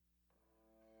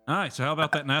All right, so how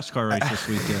about that NASCAR race this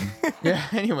weekend? Yeah.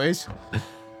 Anyways,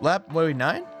 lap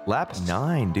 9. Lap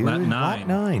 9, dude. Lap 9. Lap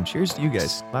 9. Cheers to you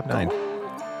guys. Lap 9.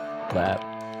 Lap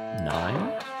 9?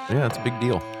 Yeah, that's a big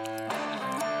deal.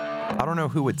 I don't know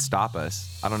who would stop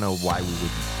us. I don't know why we would be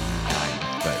 9,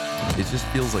 but it just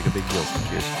feels like a big deal. So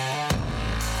cheers.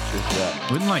 Cheers to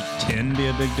that. Wouldn't like 10 be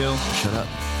a big deal? Shut up.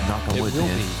 Knock on It wood, will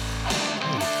man. be.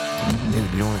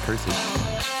 Dude, you don't want to curse it.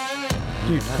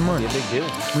 Dude, come on. Be a big deal.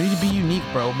 We need to be unique,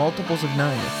 bro. Multiples of 9,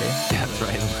 okay? Yeah, that's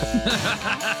right.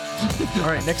 All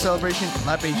right, next celebration,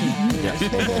 lap 18.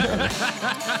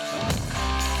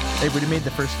 Hey, we made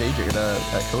the first stage at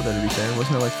Coda, to be fair.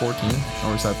 Wasn't it like 14?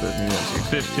 Or was that maybe that was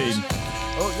 16? 15.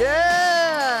 Oh,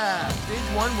 yeah! Stage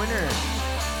 1 winner.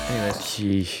 Anyways.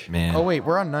 Sheesh. Man. Oh, wait,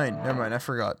 we're on 9. Never mind, I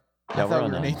forgot. Yeah, I thought we're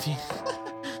we were on on 18.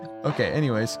 Okay,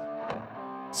 anyways.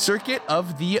 Circuit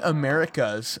of the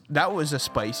Americas. That was a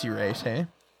spicy race, hey?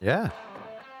 Yeah.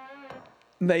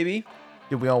 Maybe.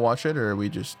 Did we all watch it, or are we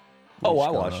just... Oh, I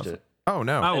going watched off? it. Oh,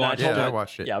 no. I watched yeah, it. I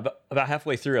watched it. Yeah, about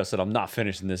halfway through, I said, I'm not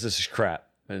finishing this. This is crap.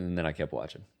 And then I kept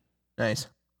watching. Nice.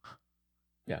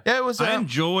 Yeah. Yeah, it was... I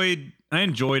enjoyed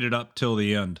it up till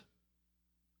the end.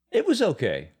 It was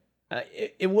okay.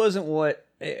 It wasn't what...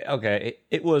 Okay,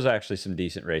 it was actually some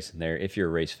decent racing there if you're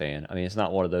a race fan. I mean, it's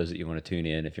not one of those that you want to tune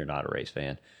in if you're not a race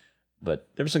fan. But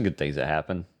there were some good things that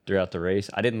happened throughout the race.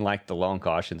 I didn't like the long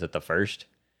cautions at the first.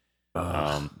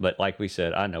 But like we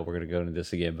said, I know we're going to go into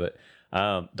this again, but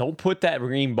don't put that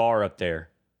green bar up there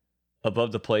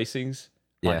above the placings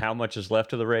on how much is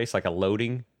left of the race, like a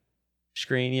loading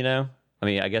screen, you know? I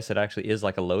mean, I guess it actually is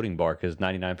like a loading bar because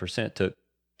 99% took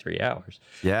 3 hours.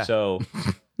 Yeah. So...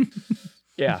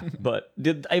 Yeah, but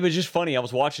it was just funny. I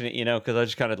was watching it, you know, because I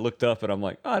just kind of looked up and I'm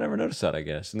like, oh, I never noticed that, I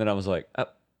guess. And then I was like,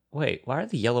 wait, why are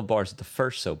the yellow bars at the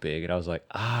first so big? And I was like,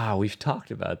 we've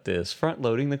talked about this, front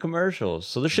loading the commercials.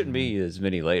 So there shouldn't be as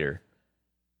many later.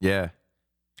 Yeah.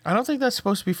 I don't think that's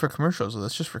supposed to be for commercials.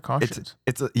 That's just for cautions.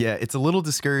 It's a little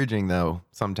discouraging though.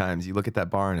 Sometimes you look at that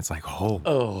bar and it's like,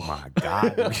 oh my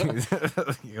god,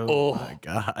 oh my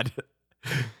god,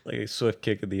 like a swift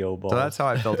kick of the old ball. So that's how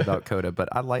I felt about Coda. But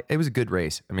it was a good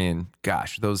race. I mean,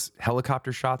 gosh, those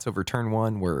helicopter shots over turn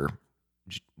 1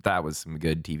 that was some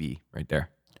good TV right there.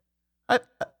 I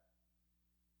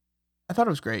thought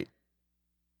it was great.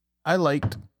 I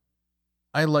liked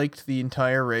the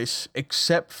entire race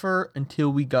except for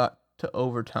until we got to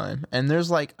overtime. And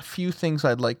there's like a few things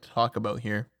I'd like to talk about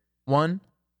here. 1,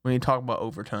 we need to talk about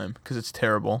overtime because it's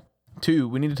terrible. 2,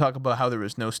 we need to talk about how there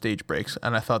was no stage breaks,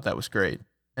 and I thought that was great.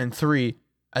 And 3,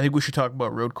 I think we should talk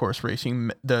about road course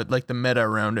racing, the meta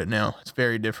around it now. It's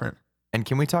very different. And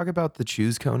can we talk about the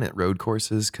choose cone at road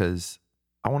courses? Because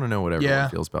I want to know what everyone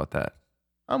feels about that.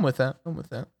 I'm with that.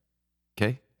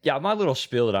 Okay. Yeah, my little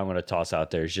spiel that I'm going to toss out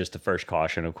there is just the first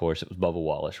caution. Of course, it was Bubba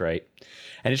Wallace, right?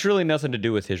 And it's really nothing to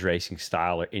do with his racing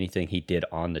style or anything he did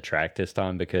on the track this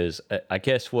time, because I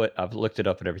guess what I've looked it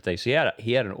up and everything. So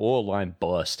he had an oil line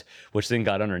bust, which then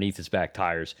got underneath his back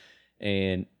tires.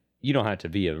 And you don't have to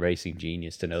be a racing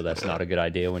genius to know that's not a good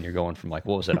idea when you're going from like,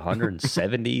 what was it,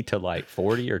 170 to like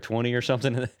 40 or 20 or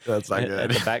something. That's not good. At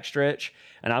the backstretch.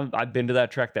 And I've been to that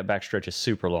track. That backstretch is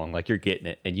super long. Like, you're getting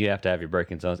it, and you have to have your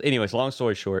braking zones. Anyways, long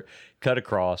story short, cut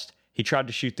across. He tried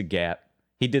to shoot the gap.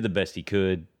 He did the best he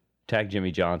could. Tagged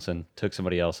Jimmy Johnson. Took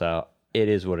somebody else out. It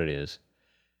is what it is.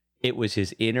 It was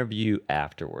his interview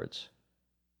afterwards.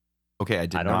 Okay, I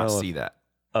did not see that.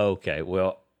 Okay,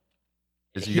 well,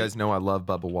 as you guys know, I love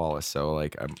Bubba Wallace, so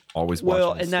like I'm always watching.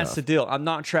 Well, and his that's stuff. the deal. I'm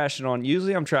not trashing on.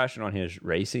 Usually, I'm trashing on his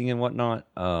racing and whatnot.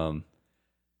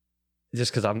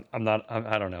 Just because I'm not.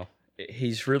 I don't know.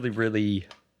 He's really.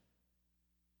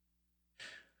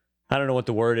 I don't know what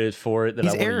the word is for it that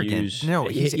he's I want arrogant. to use. No,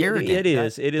 he's arrogant. It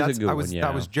is a good one. Yeah.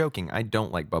 I was joking. I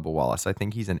don't like Bubba Wallace. I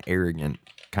think he's an arrogant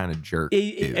kind of jerk.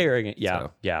 Arrogant. Yeah.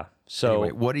 Yeah. So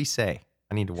anyway, what did he say?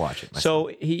 I need to watch it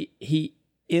myself. So he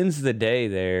ends the day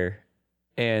there,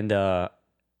 and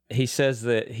he says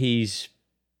that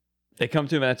they come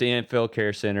to him at the NFL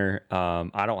Care Center.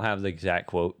 I don't have the exact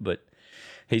quote, but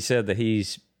he said that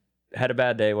he's had a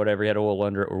bad day, whatever. He had oil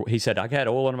under, or he said, I had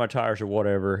oil under my tires or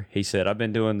whatever. He said, I've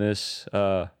been doing this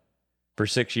for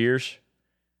 6 years.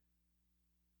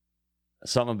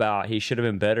 Something about he should have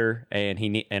been better, and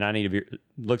I need to be,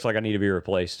 looks like I need to be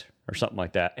replaced or something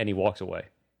like that. And he walks away.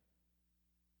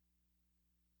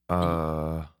 Okay,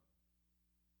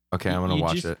 I'm gonna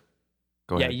watch it.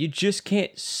 Go ahead. Yeah, you just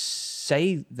can't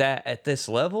say that at this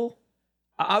level.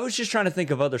 I was just trying to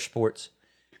think of other sports,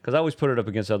 because I always put it up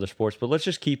against other sports, but let's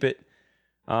just keep it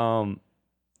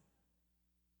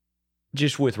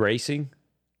just with racing.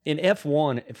 in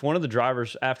F1, if one of the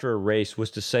drivers after a race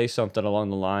was to say something along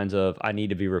the lines of, I need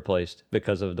to be replaced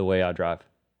because of the way I drive,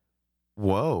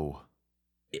 Whoa.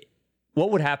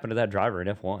 what would happen to that driver in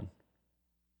F1?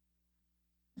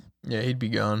 Yeah, he'd be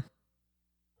gone.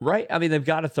 Right? I mean, they've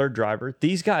got a third driver.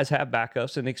 These guys have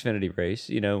backups in the Xfinity race,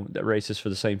 that races for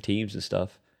the same teams and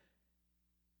stuff.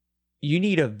 You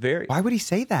need a very... Why would he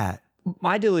say that?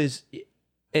 My deal is,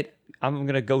 I'm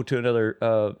going to go to another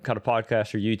kind of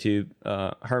podcast or YouTube,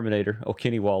 Herminator,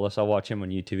 Kenny Wallace. I watch him on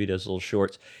YouTube. He does little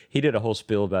shorts. He did a whole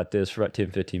spiel about this for about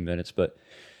 10, 15 minutes, but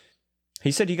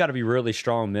he said you got to be really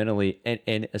strong mentally,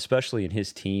 and especially in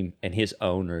his team and his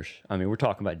owners. I mean, we're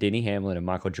talking about Denny Hamlin and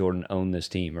Michael Jordan own this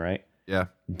team, right? Yeah.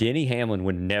 Denny Hamlin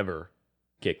would never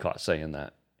get caught saying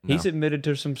that. No. He's admitted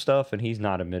to some stuff, and he's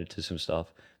not admitted to some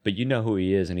stuff. But you know who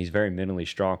he is, and he's very mentally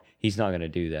strong. He's not going to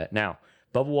do that. Now,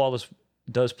 Bubba Wallace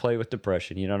does play with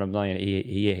depression. You know what I'm saying?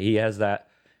 He has that,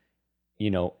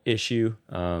 issue.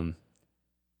 And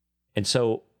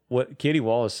so what Kenny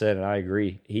Wallace said, and I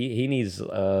agree, he needs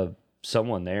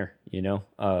someone there,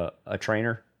 a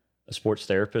trainer, a sports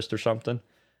therapist or something.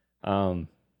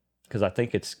 Because I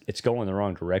think it's going the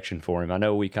wrong direction for him. I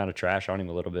know we kind of trash on him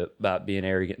a little bit about being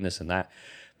arrogant and this and that,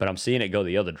 but I'm seeing it go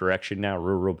the other direction now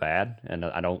real bad, and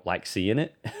I don't like seeing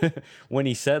it. When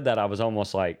he said that, I was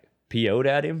almost like PO'd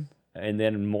at him, and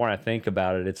then the more I think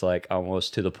about it, it's like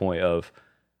almost to the point of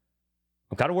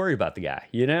I'm kind of worried about the guy,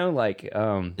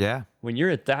 Yeah. when you're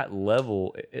at that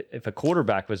level, if a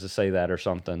quarterback was to say that or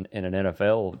something in an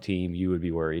NFL team, you would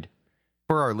be worried.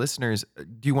 For our listeners,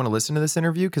 do you want to listen to this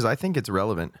interview? Because I think it's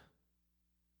relevant.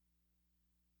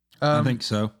 I think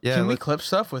so. Yeah. Can we clip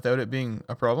stuff without it being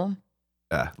a problem?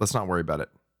 Let's not worry about it.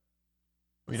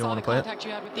 We don't want to play it. Contact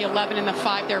you had with the 11 and the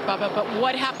 5 there, Bubba. But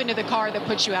what happened to the car that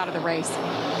put you out of the race?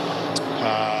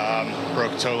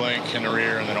 Broke a toe link in the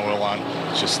rear and then oil line.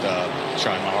 Just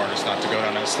trying my hardest not to go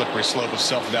down that slippery slope of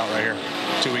self-doubt right here.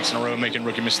 2 weeks in a row making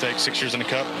rookie mistakes, 6 years in the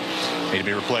cup. Need to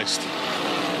be replaced.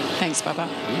 Thanks, Bubba.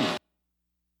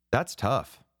 That's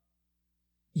tough.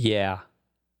 Yeah.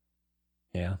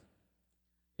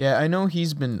 Yeah, I know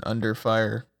he's been under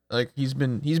fire. Like he's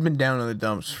been down in the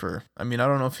dumps for. I mean, I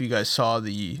don't know if you guys saw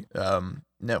the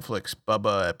Netflix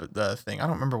Bubba thing. I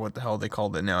don't remember what the hell they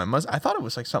called it now. I thought it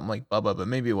was like something like Bubba, but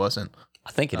maybe it wasn't.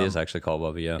 I think it is actually called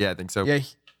Bubba, yeah. Yeah, I think so.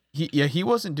 Yeah, he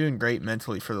wasn't doing great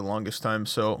mentally for the longest time.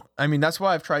 So I mean, that's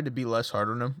why I've tried to be less hard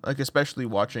on him. Like especially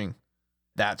watching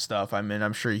that stuff. I mean,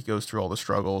 I'm sure he goes through all the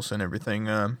struggles and everything.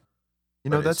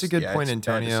 But That's a good point, it's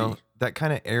bad to Antonio. see. That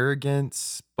kind of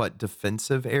arrogance, but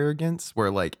defensive arrogance, where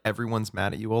like everyone's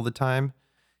mad at you all the time,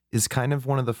 is kind of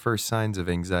one of the first signs of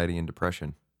anxiety and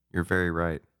depression. You're very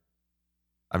right.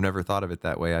 I've never thought of it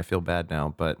that way. I feel bad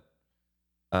now, but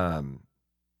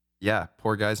yeah,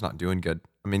 poor guy's not doing good.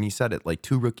 I mean, he said it like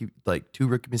two rookie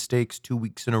mistakes 2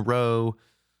 weeks in a row.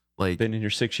 Like Been in here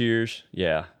 6 years.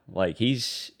 Yeah. Like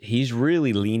he's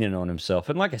really leaning on himself.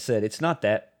 And like I said, it's not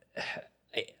that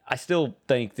I still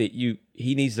think that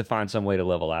he needs to find some way to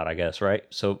level out, I guess, right?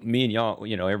 So me and y'all,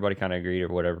 everybody kind of agreed or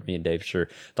whatever. Me and Dave sure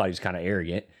thought he was kind of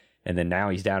arrogant. And then now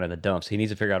he's down in the dumps. He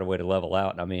needs to figure out a way to level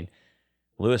out. And I mean,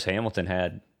 Lewis Hamilton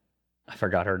had, I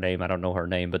forgot her name. I don't know her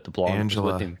name, but the blonde Angela.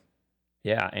 was with him.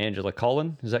 Yeah, Angela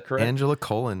Cullen. Is that correct? Angela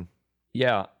Cullen.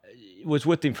 Yeah, was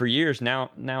with him for years.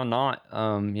 Now not.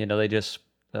 They just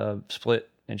split,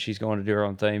 and she's going to do her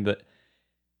own thing. But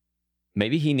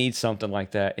maybe he needs something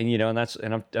like that.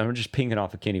 And I'm just pinging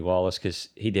off of Kenny Wallace because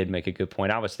he did make a good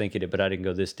point. I was thinking it, but I didn't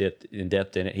go this in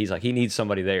depth in it. He's like, he needs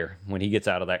somebody there when he gets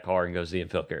out of that car and goes to the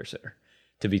Infield Care Center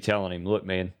to be telling him, look,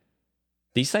 man,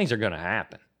 these things are going to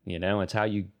happen. It's how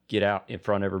you get out in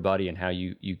front of everybody and how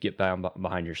you get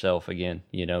behind yourself again,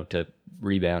 to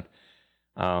rebound.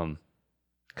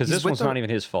 Because this one's not even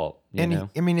his fault.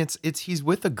 He's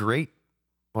with a great,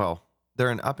 they're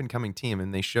an up and coming team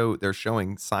and they're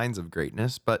showing signs of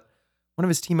greatness, but one of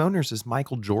his team owners is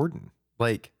Michael Jordan.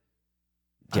 Like,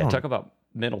 talk about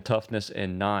mental toughness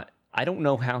and I don't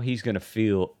know how he's going to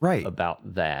feel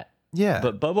about that. Yeah.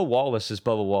 But Bubba Wallace is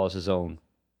Bubba Wallace's own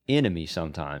enemy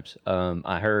sometimes.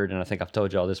 I heard, and I think I've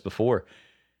told y'all this before,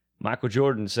 Michael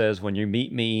Jordan says, when you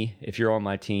meet me, if you're on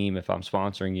my team, if I'm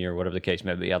sponsoring you or whatever the case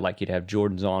may be, I'd like you to have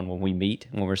Jordans on when we meet,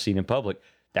 when we're seen in public.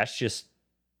 That's just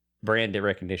brand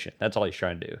recognition. That's all he's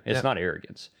trying to do. It's not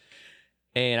arrogance.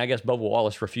 And I guess Bubba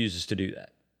Wallace refuses to do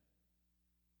that.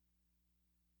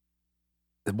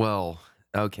 Well,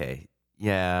 okay.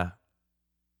 Yeah.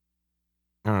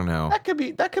 I don't know. That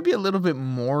could be a little bit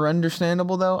more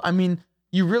understandable though. I mean,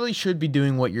 you really should be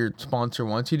doing what your sponsor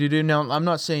wants you to do. Now, I'm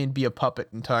not saying be a puppet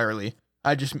entirely.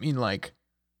 I just mean like,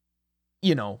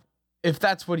 if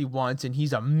that's what he wants and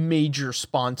he's a major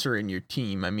sponsor in your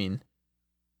team, I mean,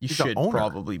 you He's an should owner.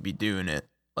 probably be doing it.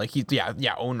 Like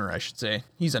owner, I should say.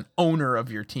 He's an owner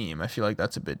of your team. I feel like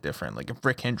that's a bit different. Like if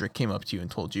Rick Hendrick came up to you and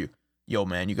told you, "Yo,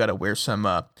 man, you gotta wear some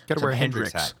Gotta wear a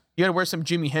Hendrix Hendrix. hat. You gotta wear some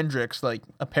Jimi Hendrix like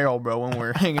apparel, bro, when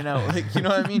we're hanging out." Like, you know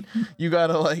what I mean? You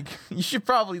gotta you should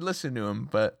probably listen to him.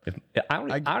 But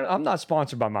I'm not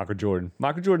sponsored by Michael Jordan.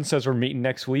 Michael Jordan says we're meeting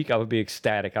next week. I would be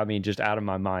ecstatic. I mean, just out of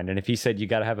my mind. And if he said you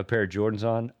got to have a pair of Jordans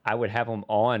on, I would have them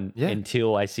on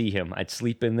until I see him. I'd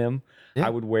sleep in them. Yeah. I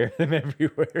would wear them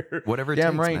everywhere. Whatever it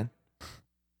Damn takes, right. man.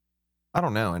 I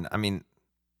don't know. And I mean,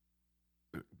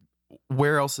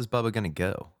 where else is Bubba going to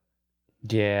go?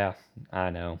 Yeah, I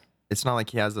know. It's not like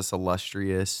he has this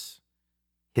illustrious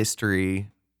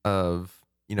history of,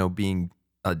 being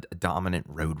a dominant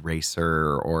road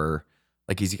racer, or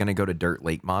like, is he going to go to dirt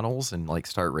late models and like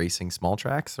start racing small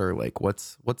tracks, or like,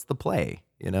 what's the play?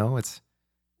 He's not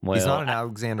an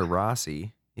Alexander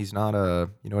Rossi. He's not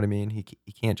you know what I mean? He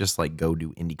can't just like go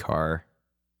do IndyCar.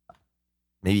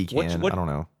 Maybe he can. I don't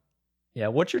know. Yeah,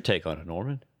 what's your take on it,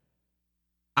 Norman?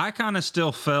 I kind of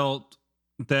still felt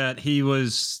that he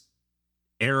was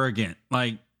arrogant.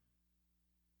 Like,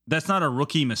 that's not a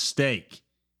rookie mistake.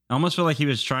 I almost feel like he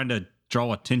was trying to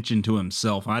draw attention to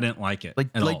himself. I didn't like it.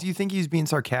 Like, do you think he was being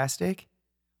sarcastic?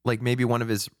 Like maybe one of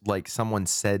his, like someone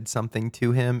said something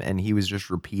to him and he was just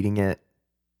repeating it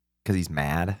because he's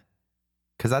mad?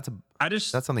 Because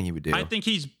that's something he would do. I think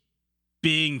he's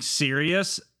being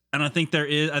serious. And I think there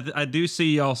is, I do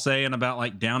see y'all saying about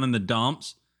like down in the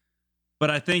dumps, but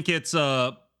I think it's,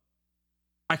 I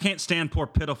can't stand poor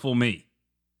pitiful me.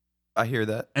 I hear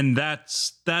that. And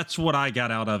that's what I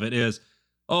got out of it is,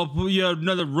 oh, yeah,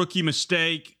 another rookie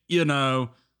mistake.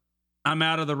 I'm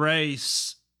out of the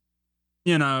race.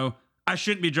 I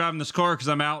shouldn't be driving this car because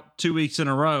I'm out 2 weeks in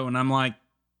a row. And I'm like,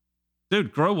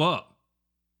 dude, grow up.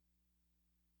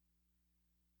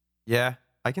 Yeah,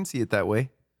 I can see it that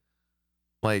way.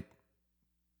 Like,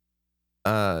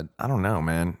 I don't know,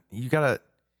 man. You gotta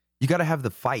have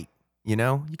the fight, you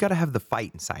gotta have the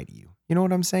fight inside of you. You know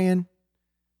what I'm saying?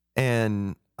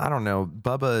 And I don't know,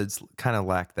 Bubba's kind of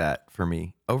lacked that for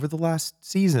me over the last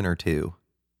season or two.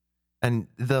 And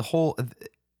the whole,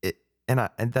 and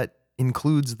that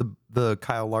includes the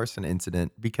Kyle Larson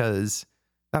incident, because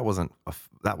that wasn't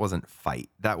fight.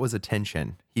 That was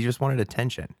attention. He just wanted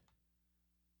attention.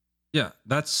 Yeah,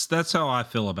 that's how I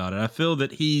feel about it. I feel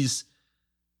that he's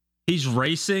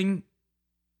racing,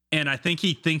 and I think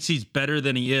he thinks he's better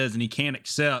than he is, and he can't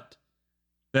accept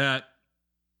that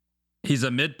he's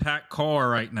a mid-pack car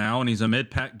right now, and he's a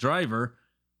mid-pack driver.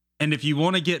 And if you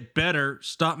want to get better,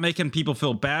 stop making people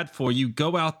feel bad for you.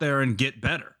 Go out there and get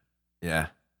better. Yeah.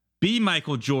 Be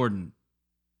Michael Jordan.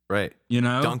 Right.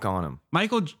 Dunk on him.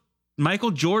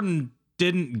 Michael Jordan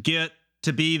didn't get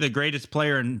to be the greatest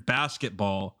player in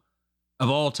basketball of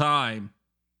all time.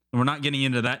 We're not getting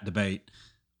into that debate.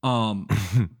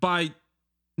 By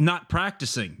not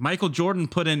practicing. Michael Jordan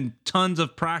put in tons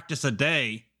of practice a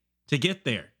day to get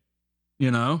there,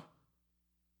 And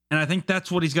I think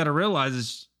that's what he's got to realize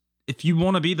is if you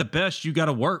want to be the best, you got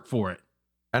to work for it.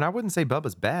 And I wouldn't say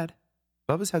Bubba's bad.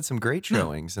 Bubba's had some great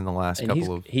showings in the last And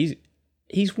couple of. He's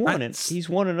won it. He's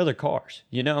won in other cars.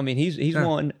 He's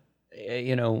won.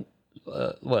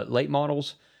 Late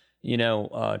models.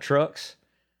 Trucks.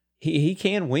 He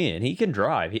can win. He can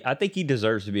drive. I think he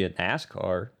deserves to be a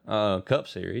NASCAR Cup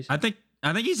Series. I think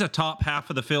he's a top half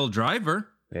of the field driver.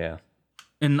 Yeah.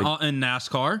 In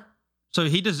NASCAR, so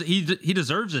he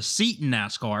deserves a seat in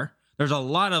NASCAR. There's a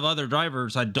lot of other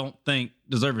drivers I don't think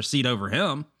deserve a seat over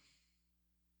him,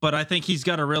 but I think he's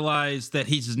got to realize that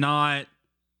he's not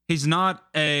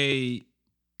a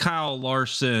Kyle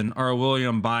Larson or a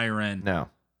William Byron. No,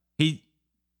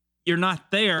 you're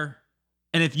not there.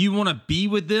 And if you want to be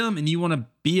with them and you want to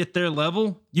be at their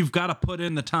level, you've got to put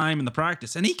in the time and the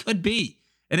practice. And he could be.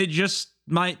 And it just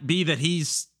might be that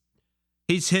he's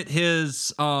hit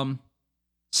his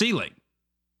ceiling.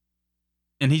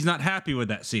 And he's not happy with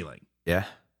that ceiling. Yeah.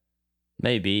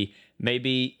 Maybe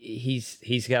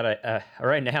he's got to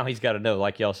right now he's got to know,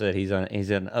 like y'all said, he's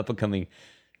an up and coming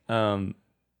team.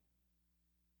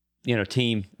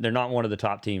 They're not one of the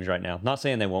top teams right now. Not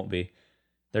saying they won't be.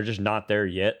 They're just not there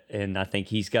yet. And I think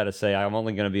he's got to say, I'm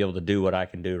only going to be able to do what I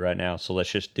can do right now. So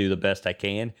let's just do the best I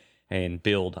can and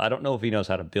build. I don't know if he knows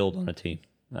how to build on a team.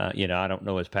 I don't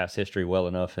know his past history well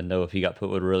enough and know if he got put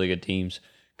with really good teams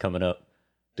coming up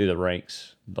through the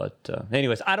ranks. But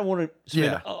anyways, I don't want to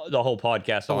spend the whole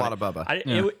podcast on a lot of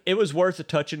Bubba. It was worth a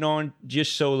touching on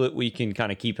just so that we can kind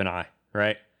of keep an eye,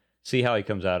 right? See how he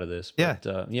comes out of this. But,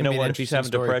 Yeah. you know what? If he's having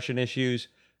interesting story. depression issues,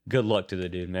 good luck to the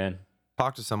dude, man.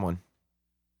 Talk to someone.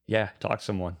 Yeah, talk to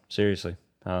someone seriously.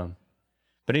 But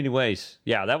anyways,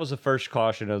 yeah, that was the first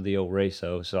caution of the old race,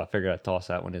 though. So I figured I'd toss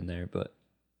that one in there. But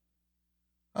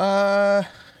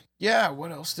yeah.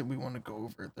 What else did we want to go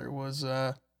over? There was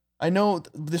I know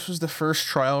this was the first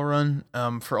trial run.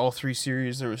 For all three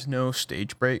series, there was no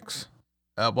stage breaks.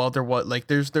 While there was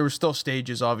there were still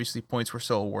stages. Obviously, points were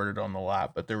still awarded on the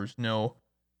lap, but there was no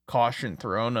caution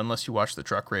thrown unless you watch the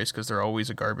truck race because they're always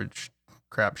a garbage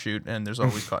crapshoot, and there's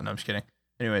always caught. No, I'm just kidding.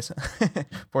 Anyways,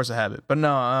 force a habit. But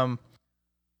no,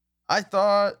 I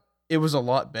thought it was a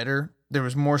lot better. There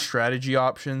was more strategy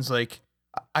options. Like,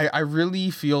 I really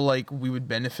feel like we would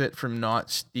benefit from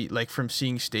not from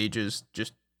seeing stages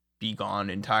just be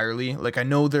gone entirely. Like, I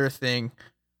know they're a thing.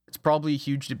 It's probably a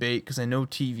huge debate because I know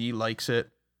TV likes it.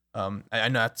 I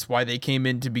know that's why they came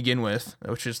in to begin with,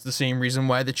 which is the same reason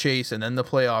why the chase and then the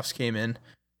playoffs came in.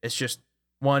 It's just,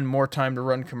 one, more time to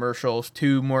run commercials.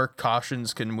 Two, more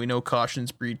cautions. We know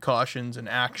cautions breed cautions and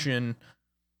action.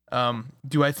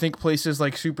 Do I think places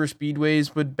like super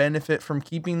speedways would benefit from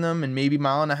keeping them and maybe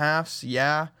mile and a halfs?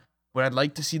 Yeah. Would I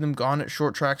like to see them gone at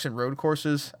short tracks and road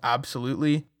courses?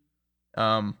 Absolutely.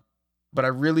 But I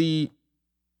really,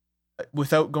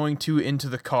 without going too into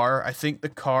the car, I think the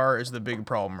car is the big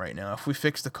problem right now. If we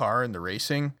fix the car and the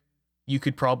racing, you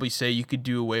could probably say you could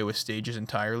do away with stages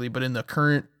entirely. But in the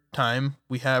current time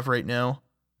we have right now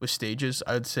with stages,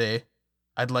 I would say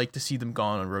I'd like to see them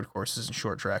gone on road courses and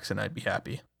short tracks, and I'd be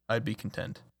happy. I'd be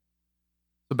content.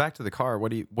 So back to the car.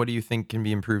 What do you think can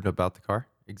be improved about the car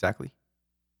exactly?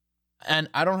 And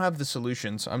I don't have the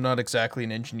solutions. I'm not exactly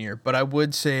an engineer, but I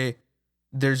would say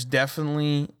there's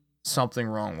definitely something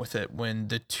wrong with it when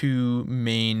the two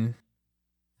main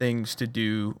things to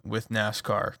do with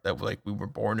NASCAR that we were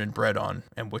born and bred on,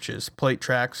 and which is plate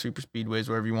tracks, super speedways,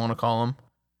 whatever you want to call them,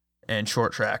 and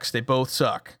short tracks. They both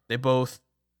suck.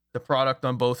 The product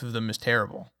on both of them is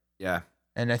terrible. Yeah.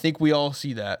 And I think we all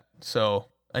see that. So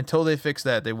until they fix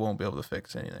that, they won't be able to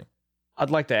fix anything. I'd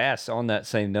like to ask on that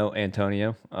same note,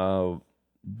 Antonio,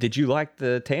 did you like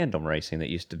the tandem racing that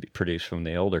used to be produced from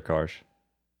the older cars?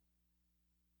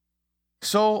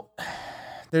 So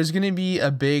there's going to be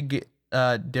a big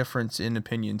difference in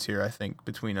opinions here, I think,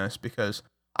 between us, because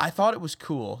I thought it was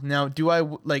cool. Now,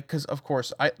 because of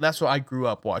course, that's what I grew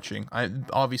up watching.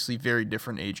 Obviously very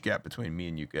different age gap between me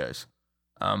and you guys.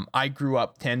 I grew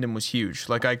up, tandem was huge.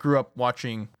 Like, I grew up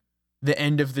watching the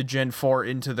end of the Gen 4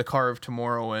 into the Car of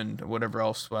Tomorrow and whatever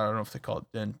else. I don't know if they call it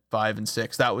Gen 5 and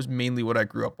 6. That was mainly what I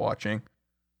grew up watching.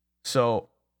 So,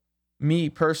 me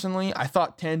personally, I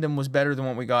thought tandem was better than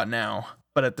what we got now.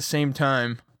 But at the same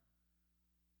time,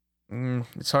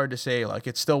 it's hard to say. Like,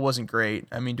 it still wasn't great.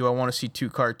 I mean, do I want to see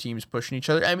two car teams pushing each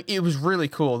other? I mean, it was really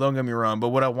cool, don't get me wrong. But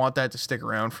would I want that to stick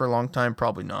around for a long time?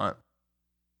 Probably not.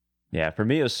 Yeah, for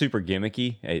me, it was super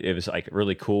gimmicky. It was like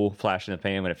really cool, flash in the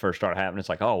pan when it first started happening. It's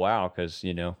like, oh, wow, because,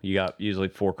 you got usually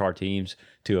 4-car teams,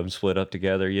 2 of them split up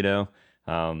together, It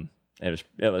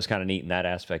was kind of neat in that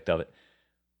aspect of it.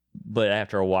 But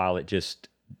after a while,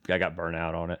 I got burnt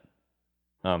out on it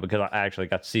because I actually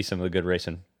got to see some of the good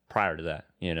racing prior to that,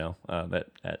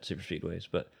 at super speedways.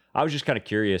 But I was just kind of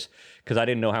curious because I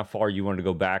didn't know how far you wanted to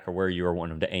go back or where you were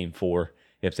wanting to aim for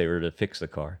if they were to fix the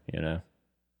car,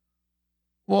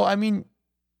 Well, I mean,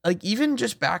 even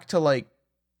just back to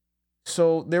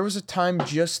so there was a time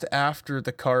just after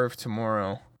the Car of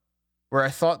Tomorrow where I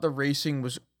thought the racing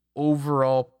was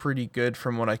overall pretty good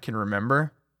from what I can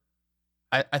remember.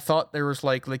 I thought there was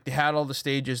they had all the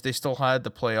stages. They still had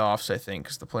the playoffs, I think,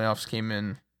 because the playoffs came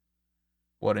in,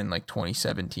 in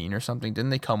 2017 or something. Didn't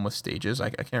they come with stages?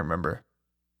 I can't remember.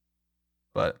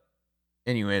 But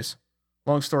anyways,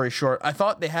 long story short, I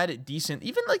thought they had it decent.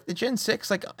 Even the Gen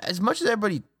 6, as much as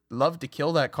everybody loved to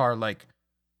kill that car,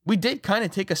 we did kind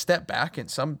of take a step back in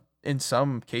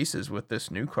some cases with this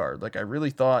new car. I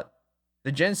really thought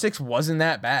the Gen 6 wasn't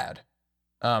that bad.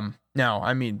 Now,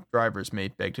 I mean, drivers may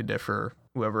beg to differ,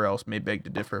 whoever else may beg to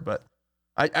differ, but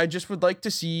I just would like to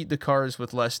see the cars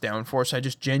with less downforce. I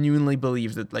just genuinely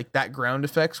believe that that ground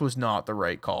effects was not the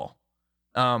right call.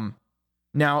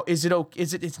 Now, is it okay?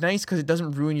 It's nice because it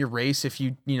doesn't ruin your race if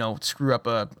you screw up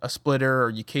a splitter or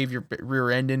you cave your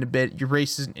rear end in a bit. Your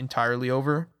race isn't entirely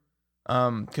over,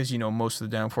 because most of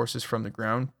the downforce is from the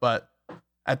ground. But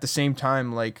at the same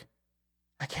time,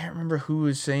 I can't remember who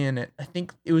was saying it. I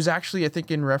think it was actually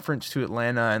in reference to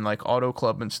Atlanta and Auto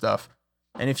Club and stuff.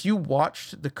 And if you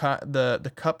watched the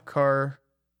Cup car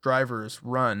drivers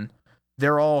run,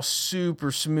 they're all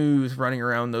super smooth running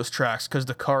around those tracks because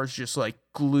the car's just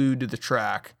glued to the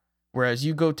track. Whereas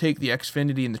you go take the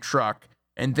Xfinity in the truck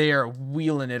and they are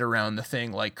wheeling it around the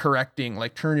thing, correcting,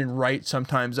 turning right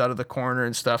sometimes out of the corner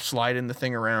and stuff, sliding the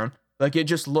thing around. Like, it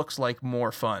just looks like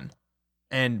more fun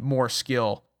and more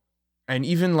skill. And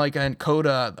even like on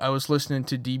Coda, I was listening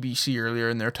to DBC earlier,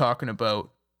 and they're talking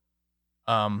about,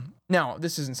 now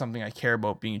this isn't something I care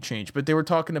about being changed, but they were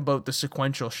talking about the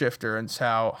sequential shifter and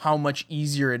how much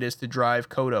easier it is to drive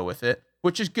Coda with it,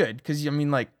 which is good, because I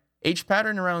mean, like, H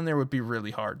pattern around there would be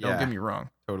really hard. Don't get me wrong.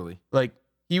 Totally. Like,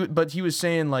 he was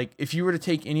saying, like, if you were to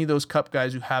take any of those Cup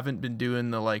guys who haven't been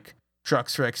doing the like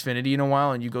trucks for Xfinity in a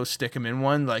while, and you go stick them in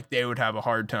one, like, they would have a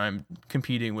hard time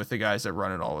competing with the guys that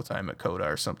run it all the time at Coda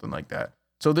or something like that.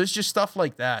 So there's just stuff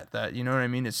like that, you know what I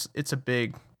mean? It's a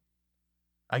big,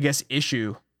 I guess,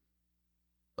 issue,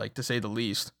 like, to say the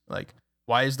least. Like,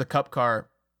 why is the Cup car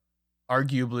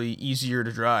arguably easier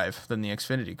to drive than the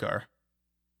Xfinity car?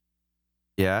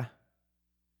 Yeah.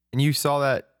 And you saw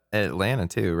that at Atlanta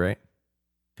too, right?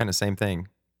 Kind of same thing.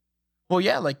 Well,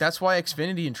 yeah, like, that's why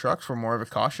Xfinity and trucks were more of a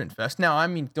caution fest. Now, I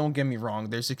mean, don't get me wrong.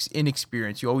 There's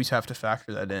inexperience. You always have to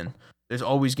factor that in. There's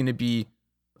always going to be,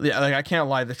 like, I can't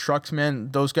lie. The trucks, man,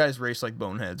 those guys race like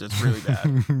boneheads. It's really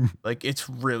bad. Like, it's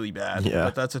really bad. Yeah.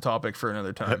 But that's a topic for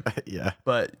another time. Yeah.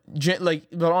 But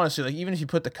honestly, like, even if you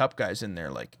put the Cup guys in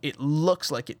there, like, it looks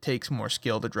like it takes more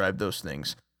skill to drive those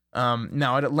things.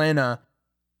 Now at Atlanta,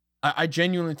 I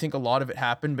genuinely think a lot of it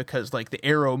happened because, like, the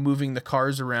aero moving the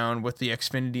cars around with the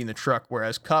Xfinity and the truck,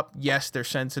 whereas Cup, yes, they're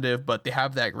sensitive, but they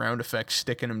have that ground effect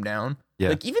sticking them down. Yeah.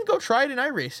 Like, even go try it in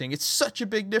iRacing. It's such a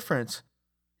big difference.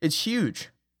 It's huge.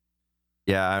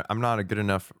 Yeah, I'm not a good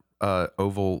enough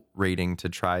oval rating to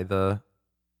try the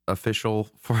official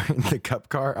for the Cup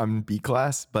car. I'm B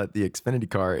class, but the Xfinity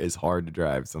car is hard to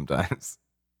drive sometimes.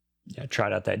 Yeah,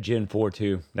 tried out that Gen 4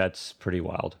 too. That's pretty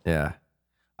wild. Yeah.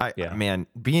 Man,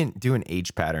 doing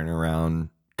H pattern around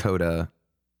Coda,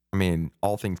 I mean,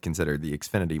 all things considered, the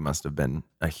Xfinity must have been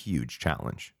a huge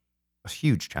challenge. A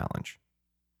huge challenge.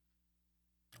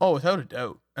 Oh, without a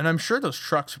doubt. And I'm sure those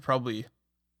trucks are probably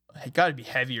got to be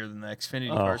heavier than the Xfinity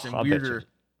cars and I bet weirder. you.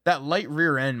 That light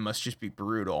rear end must just be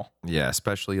brutal. Yeah,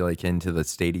 especially like into the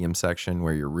stadium section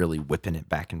where you're really whipping it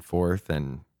back and forth,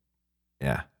 and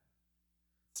yeah,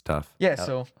 it's tough. Yeah,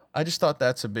 so I just thought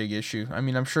that's a big issue. I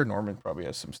mean, I'm sure Norman probably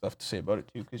has some stuff to say about it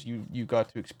too, because you got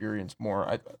to experience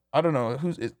more. I don't know,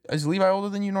 is Levi older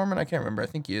than you, Norman? I can't remember. I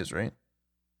think he is, right?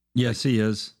 Yes, he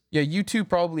is. Yeah, you two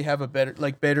probably have a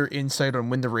better insight on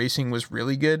when the racing was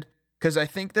really good, because I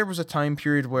think there was a time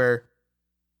period where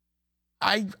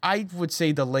I would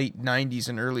say the late 90s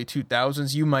and early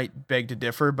 2000s. You might beg to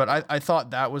differ, but I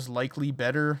thought that was likely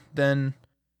better than,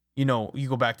 you know, you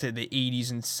go back to the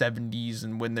 80s and 70s,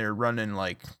 and when they're running,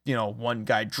 like, you know, one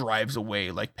guy drives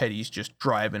away, like Petty's just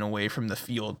driving away from the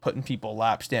field, putting people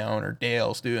laps down, or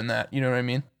Dale's doing that. You know what I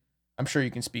mean? I'm sure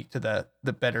you can speak to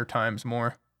the better times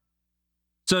more.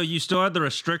 So you still had the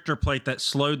restrictor plate that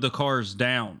slowed the cars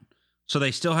down. So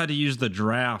they still had to use the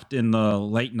draft in the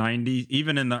late 90s,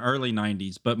 even in the early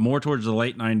 90s, but more towards the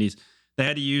late 90s. They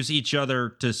had to use each other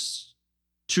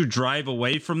to drive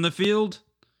away from the field.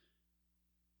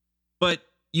 But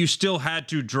you still had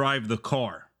to drive the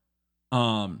car.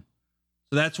 So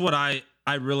that's what I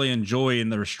really enjoy in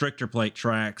the restrictor plate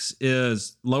tracks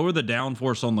is lower the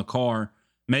downforce on the car,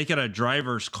 make it a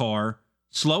driver's car,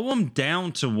 slow them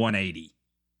down to 180.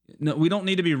 No, we don't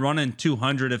need to be running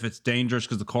 200 if it's dangerous,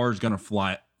 because the car is going to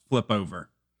flip over.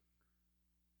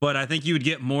 But I think you would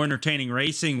get more entertaining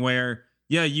racing where,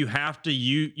 yeah, you have to,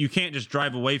 you can't just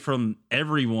drive away from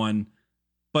everyone.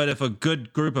 But if a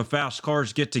good group of fast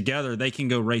cars get together, they can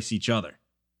go race each other.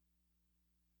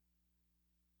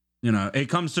 You know, it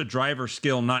comes to driver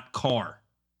skill, not car.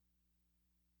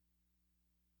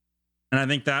 And I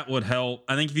think that would help.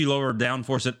 I think if you lower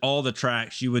downforce at all the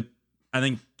tracks, I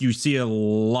think you see a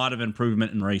lot of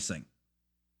improvement in racing.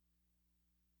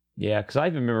 Yeah, because I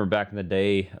even remember back in the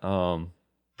day,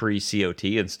 pre-COT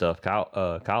and stuff,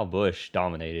 Kyle Busch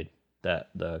dominated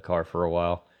the car for a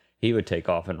while. He would take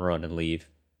off and run and leave.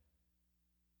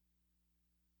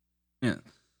 Yeah.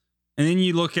 And then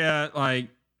you look at, like,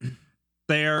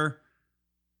 when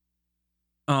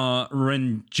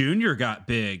Junior got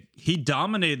big, he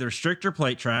dominated the restrictor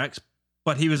plate tracks,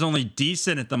 but he was only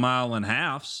decent at the mile and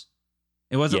halves.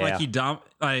 It wasn't like he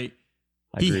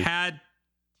had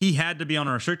to be on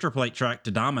a restrictor plate track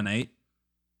to dominate.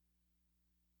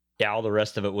 Yeah, all the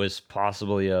rest of it was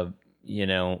possibly a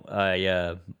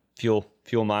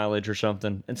fuel mileage or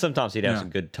something. And sometimes he'd have some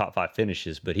good top 5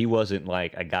 finishes, but he wasn't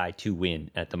like a guy to win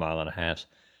at the mile and a half.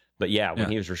 But yeah, when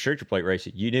he was restrictor plate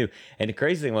racing, you knew. And the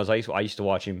crazy thing was, I used to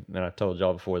watch him, and I told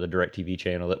y'all before, the DirecTV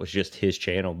channel, that was just his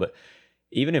channel. But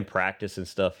even in practice and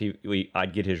stuff,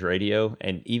 I'd get his radio,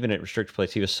 and even at restrictor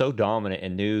plates, he was so dominant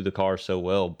and knew the car so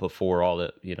well before all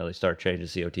the, they started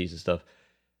changing COTs and stuff.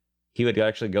 he would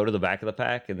actually go to the back of the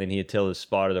pack, and then he'd tell his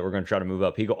spotter that we're going to try to move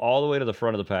up. He'd go all the way to the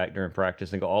front of the pack during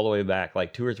practice and go all the way back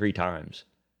like 2 or 3 times.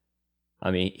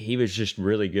 I mean, he was just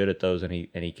really good at those, and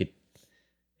he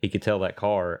could tell that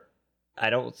car. I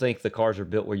don't think the cars are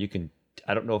built where you can.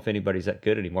 I don't know if anybody's that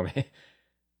good anymore.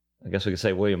 I guess we could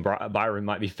say William Byron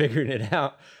might be figuring it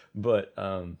out, but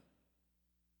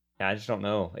I just don't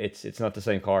know. It's not the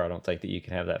same car. I don't think that you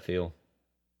can have that feel.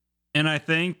 And I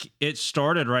think it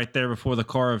started right there before the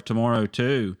car of tomorrow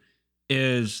too.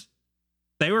 Is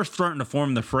they were starting to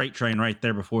form the freight train right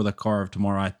there before the car of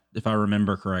tomorrow, if I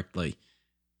remember correctly.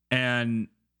 And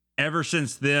ever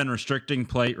since then, restricting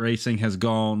plate racing has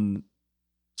gone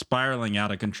spiraling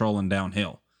out of control and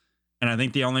downhill. And I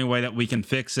think the only way that we can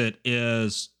fix it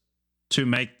is to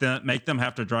make them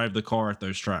have to drive the car at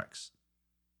those tracks.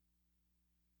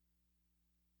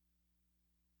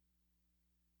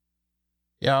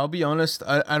 Yeah, I'll be honest.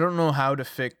 I don't know how to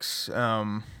fix.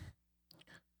 I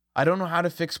don't know how to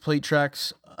fix plate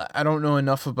tracks. I don't know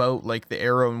enough about like the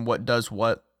aero and what does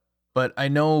what. But I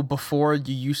know before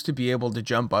you used to be able to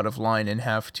jump out of line and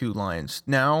have 2 lines.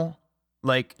 Now,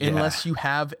 like unless you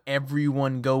have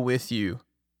everyone go with you,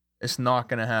 it's not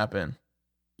gonna happen.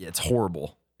 Yeah, it's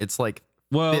horrible. It's like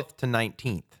 5th to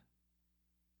 19th.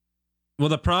 Well,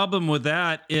 the problem with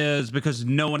that is because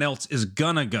no one else is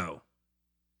gonna go.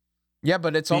 Yeah,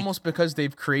 but it's almost because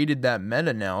they've created that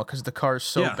meta now because the car's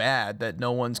so bad that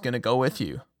no one's going to go with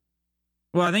you.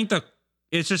 Well, I think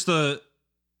it's just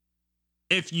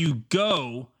if you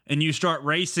go and you start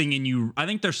racing and I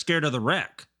think they're scared of the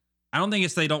wreck. I don't think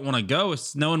it's they don't want to go.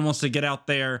 It's no one wants to get out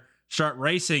there, start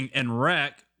racing and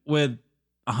wreck with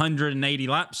 180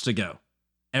 laps to go.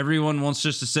 Everyone wants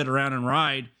just to sit around and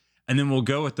ride, and then we'll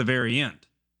go at the very end.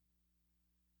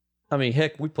 I mean,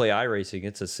 heck, we play iRacing.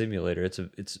 It's a simulator.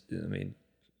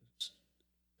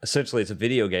 Essentially it's a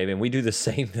video game, and we do the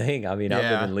same thing. I mean, I've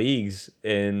been in leagues,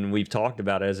 and we've talked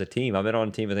about it as a team. I've been on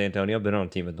a team with Antonio. I've been on a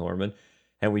team with Norman,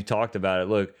 and we talked about it.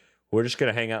 Look, we're just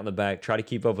going to hang out in the back, try to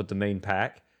keep up with the main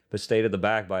pack, but stay to the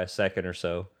back by a second or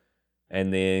so,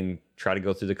 and then try to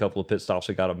go through the couple of pit stops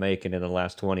we got to make, and in the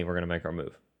last 20, we're going to make our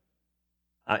move.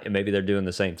 Maybe they're doing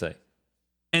the same thing.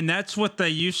 And that's what they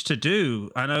used to do.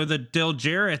 I know the Dale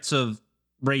Jarrett's of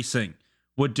racing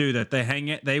would do that.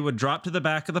 They would drop to the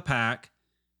back of the pack.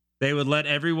 They would let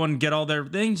everyone get all their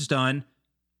things done.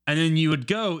 And then you would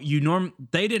go.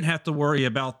 They didn't have to worry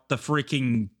about the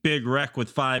freaking big wreck with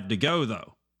 5 to go,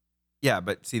 though. Yeah,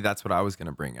 but see, that's what I was going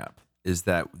to bring up, is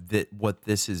that what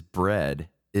this is bred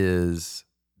is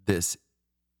this,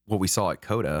 what we saw at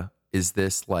COTA, is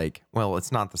this like, well,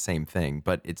 it's not the same thing,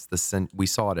 but it's we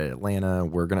saw it at Atlanta.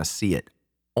 We're going to see it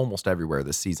almost everywhere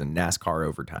this season. NASCAR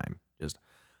overtime, just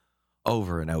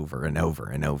over and over and over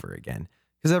and over again.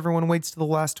 Because everyone waits to the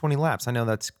last 20 laps. I know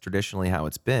that's traditionally how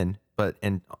it's been,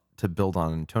 and to build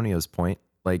on Antonio's point,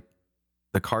 like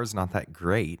the car's not that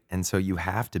great. And so you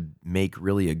have to make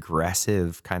really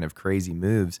aggressive kind of crazy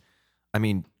moves. I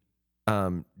mean,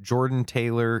 Jordan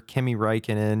Taylor, Kimi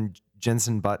Räikkönen,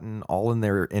 Jenson Button, all in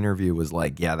their interview was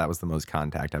like, yeah, that was the most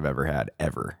contact I've ever had,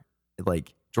 ever.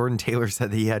 Like Jordan Taylor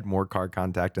said that he had more car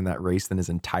contact in that race than his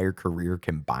entire career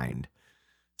combined.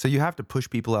 So you have to push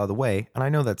people out of the way. And I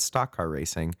know that's stock car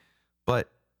racing,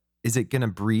 but is it going to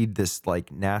breed this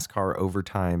like NASCAR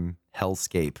overtime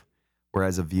hellscape where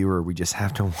as a viewer, we just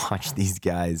have to watch these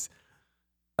guys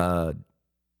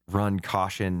run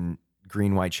caution,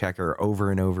 green, white checker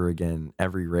over and over again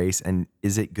every race? And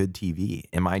is it good TV?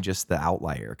 Am I just the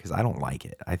outlier? Because I don't like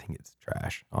it. I think it's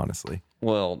trash, honestly.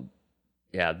 Well,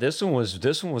 yeah, this one was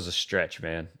a stretch,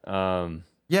 man.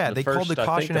 They called the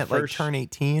caution at like turn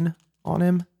 18 on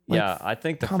him. Like, yeah, I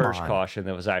think the first caution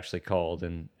that was actually called,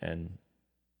 and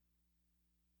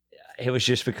it was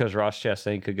just because Ross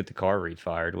Chastain could get the car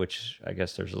refired, which I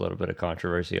guess there's a little bit of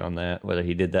controversy on that, whether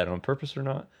he did that on purpose or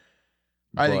not.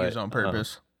 I think it was on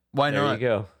purpose. Why not? There you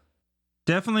go.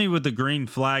 Definitely with the green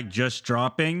flag just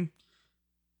dropping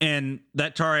and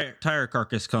that tire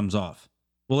carcass comes off.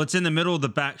 Well, it's in the middle of the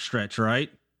backstretch,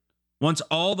 right? Once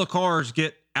all the cars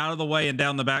get out of the way and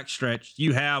down the backstretch,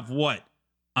 you have what?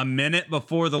 A minute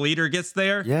before the leader gets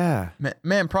there? Yeah.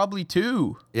 Man, probably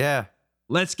 2. Yeah.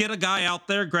 Let's get a guy out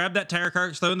there, grab that tire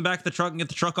carcass, throw it in the back of the truck, and get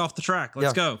the truck off the track.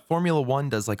 Let's go. Formula One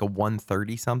does like a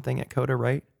 130 something at COTA,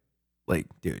 right? Like,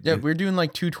 dude. Yeah, we're doing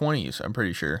like 220s, I'm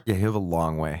pretty sure. Yeah, you have a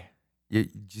long way. You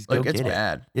just like, go it's get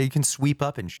bad. It. Yeah, you can sweep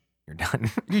up and you're done.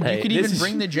 Dude, you could even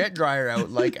bring the jet dryer out.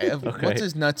 Like, what's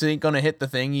his nuts ain't going to hit the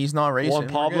thing. He's not racing. Juan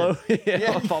Pablo?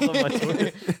 Yeah, Juan Pablo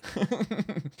Montoya.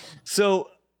 So,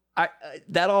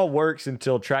 that all works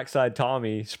until trackside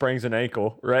Tommy sprains an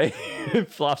ankle, right?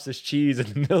 Flops his cheese in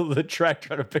the middle of the track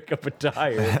trying to pick up a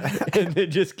tire, and then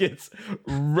just gets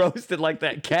roasted like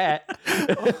that cat.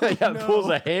 Pulls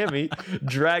a hammy,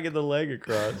 dragging the leg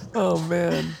across. Oh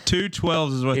man,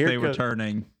 2:12 is what they were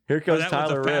turning. Here comes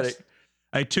Tyler Reddick.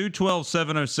 A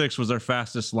 2:12.706 was their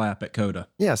fastest lap at Coda.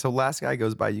 yeah. So last guy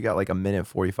goes by, you got like a minute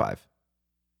 45.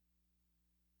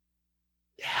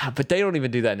 Yeah, but they don't even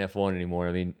do that in F1 anymore.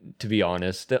 I mean, to be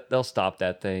honest, they'll stop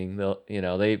that thing.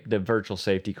 The virtual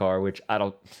safety car, which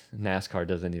NASCAR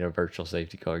doesn't need a virtual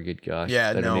safety car. Good gosh.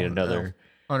 Yeah, they don't need another.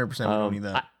 100% we don't need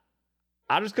that.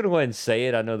 I'm just going to go ahead and say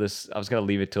it. I know this, I was going to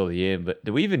leave it till the end, but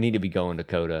do we even need to be going to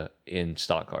Coda in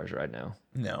stock cars right now?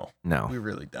 No, we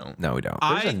really don't. No, we don't.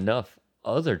 There's enough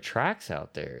other tracks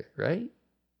out there, right?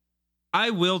 I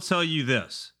will tell you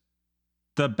this.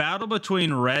 The battle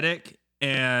between Reddick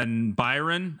and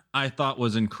Byron, I thought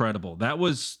was incredible. That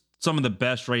was some of the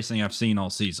best racing I've seen all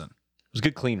season. It was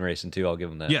good clean racing too, I'll give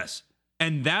them that. Yes.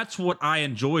 And that's what I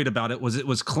enjoyed about it, was it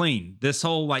was clean. This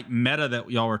whole like meta that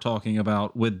y'all were talking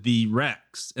about with the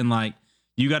wrecks and like,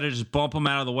 you got to just bump them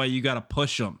out of the way. You got to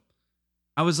push them.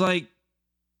 I was like,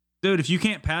 dude, if you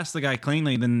can't pass the guy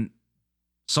cleanly, then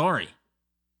sorry.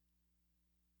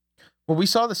 Well, we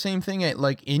saw the same thing at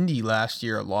like Indy last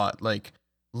year a lot. Like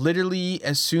literally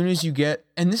as soon as you get,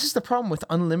 and this is the problem with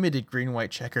unlimited green, white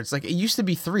checkers. Like it used to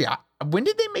be 3. When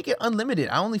did they make it unlimited?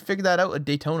 I only figured that out at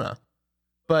Daytona.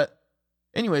 But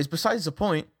anyways, besides the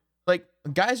point, like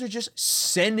guys are just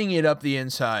sending it up the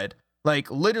inside.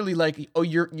 Like literally like, oh,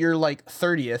 you're like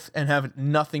 30th and have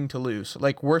nothing to lose.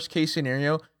 Like worst case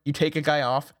scenario, you take a guy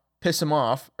off, piss him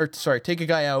off, take a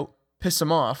guy out, piss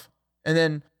him off, and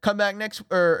then come back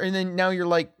and then now you're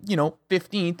like,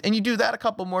 15th, and you do that a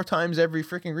couple more times every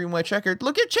freaking green, white checkered.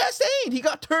 Look at Chastain. He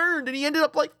got turned and he ended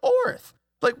up like 4th.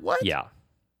 Like what? Yeah.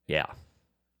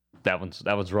 That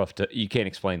one's rough you can't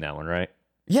explain that one, right?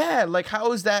 Yeah, like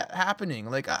how is that happening?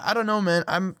 Like I don't know, man.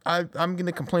 I'm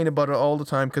gonna complain about it all the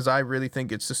time because I really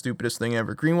think it's the stupidest thing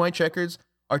ever. Green, white checkers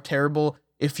are terrible.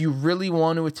 If you really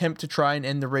want to attempt to try and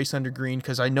end the race under green,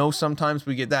 because I know sometimes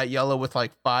we get that yellow with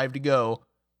like 5 to go,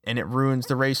 and it ruins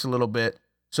the race a little bit.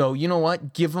 So you know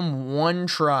what? Give them one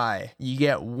try. You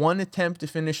get one attempt to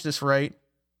finish this right,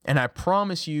 and I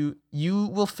promise you, you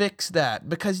will fix that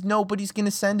because nobody's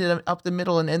gonna send it up the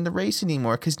middle and end the race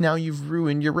anymore because now you've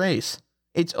ruined your race.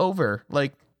 It's over.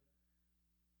 Like,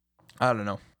 I don't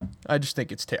know. I just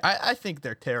think it's I think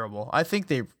they're terrible. I think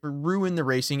they ruined the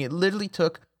racing. It literally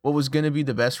took what was going to be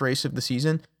the best race of the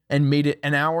season and made it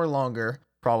an hour longer.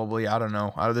 Probably, I don't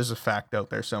know. There's a fact out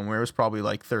there somewhere. It was probably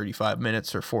like 35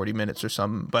 minutes or 40 minutes or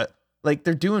something. But like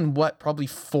they're doing probably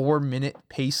 4-minute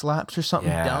pace laps or something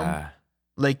dumb.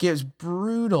 Like it was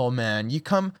brutal, man.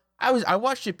 I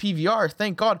watched it PVR.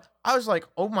 Thank God. I was like,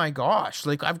 oh my gosh.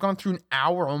 Like I've gone through an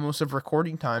hour almost of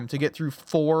recording time to get through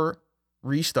 4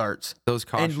 restarts. Those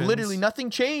cautions. And literally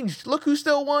nothing changed. Look who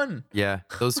still won. Yeah.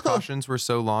 Those cautions were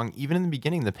so long. Even in the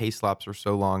beginning, the pace laps were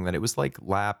so long that it was like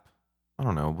lap, I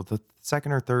don't know, the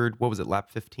second or third, what was it, lap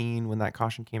 15 when that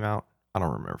caution came out? I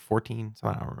don't remember. 14? So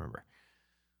I don't remember.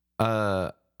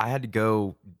 I had to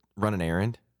go run an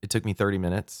errand. It took me 30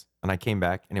 minutes and I came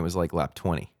back and it was like lap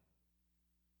 20.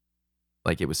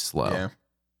 Like it was slow. Yeah.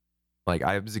 Like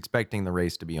I was expecting the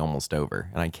race to be almost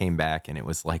over and I came back and it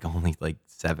was like only like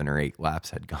 7 or 8 laps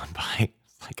had gone by.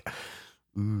 It's like,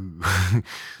 ooh.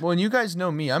 Well, and you guys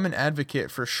know me. I'm an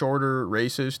advocate for shorter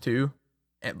races too.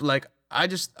 And like I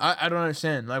don't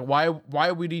understand. Like why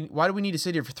do we need to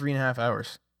sit here for 3.5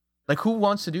 hours? Like who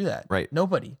wants to do that? Right.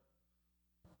 Nobody.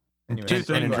 Anyway, and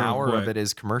an hour of it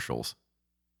is commercials.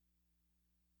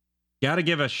 Got to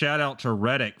give a shout out to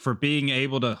Reddick for being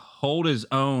able to hold his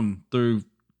own through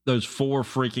those 4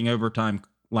 freaking overtime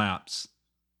laps.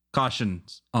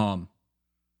 Cautions. How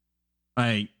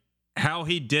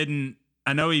he didn't,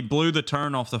 I know he blew the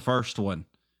turn off the first one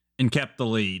and kept the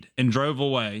lead and drove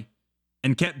away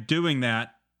and kept doing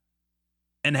that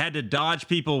and had to dodge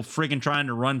people freaking trying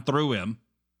to run through him.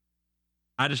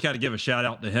 I just got to give a shout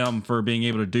out to him for being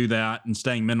able to do that and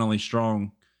staying mentally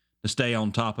strong to stay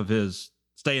on top of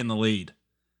stay in the lead.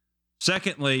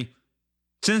 Secondly,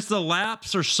 since the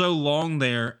laps are so long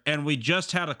there and we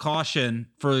just had a caution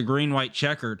for the green, white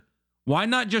checkered, why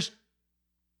not just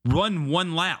run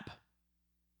 1 lap?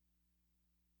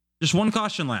 Just 1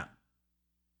 caution lap.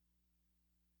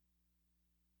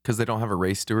 Because they don't have a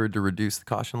race steward to reduce the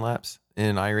caution laps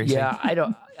in iRacing? Yeah,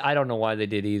 I don't know why they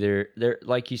did either. They're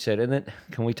like you said, and then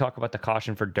can we talk about the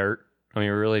caution for dirt? I mean,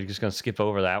 we're really just going to skip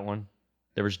over that one.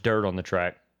 There was dirt on the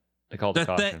track. They called it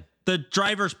caution. The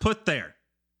drivers put there.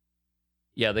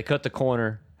 Yeah, they cut the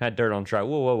corner, Had dirt on the track.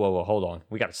 Whoa. Hold on.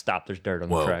 We got to stop. There's dirt on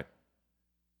the track.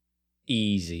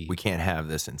 Easy. We can't have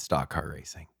this in stock car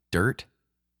racing. Dirt?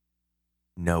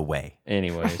 No way.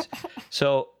 Anyways,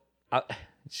 so I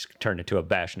just turned into a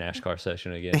bash NASCAR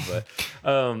session again. But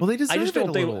Well, they deserve I just it don't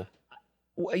a think. little.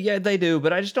 Well, yeah, they do,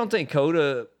 but I just don't think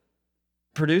Coda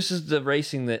produces the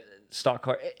racing that stock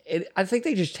car. I think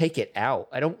they just take it out.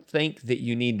 I don't think that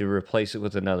you need to replace it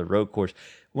with another road course.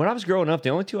 When I was growing up, the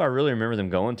only two I really remember them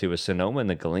going to was Sonoma and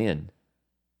the Glen.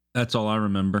 That's all I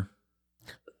remember.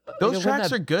 Those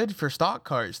tracks are good for stock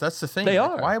cars. That's the thing. They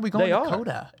Like, are. why are we going They to are.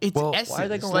 Coda? It's Well, S's. why are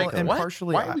they going like, to and what?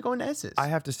 partially, Why are we going to S's? I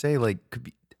have to say, like,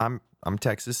 I'm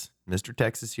Texas, Mr.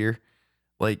 Texas here.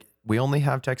 Like, we only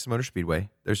have Texas Motor Speedway.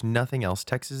 There's nothing else.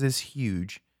 Texas is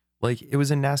huge. Like, it was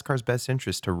in NASCAR's best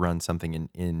interest to run something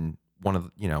in one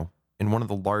of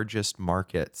the largest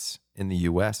markets in the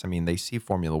U.S. I mean, they see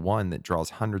Formula One that draws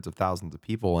hundreds of thousands of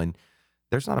people, and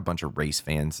there's not a bunch of race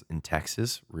fans in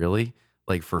Texas, really,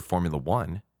 like for Formula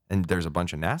One. And there's a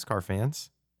bunch of NASCAR fans.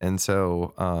 And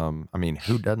so, I mean,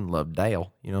 who doesn't love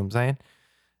Dale? You know what I'm saying?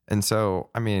 And so,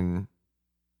 I mean,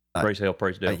 Praise Hell,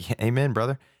 praise Dale. amen,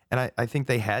 brother. And I think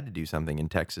they had to do something in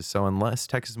Texas. So unless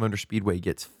Texas Motor Speedway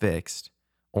gets fixed,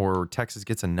 or Texas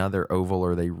gets another oval,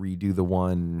 or they redo the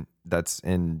one that's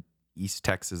in East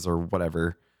Texas or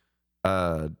whatever,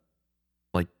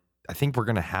 like, I think we're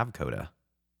gonna have Coda.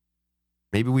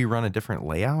 Maybe we run a different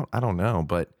layout. I don't know,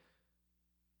 but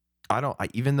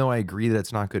even though I agree that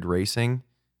it's not good racing,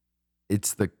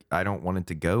 I don't want it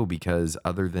to go, because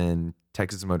other than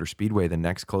Texas Motor Speedway, the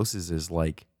next closest is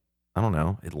like, I don't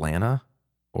know, Atlanta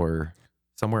or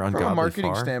somewhere ungodly From a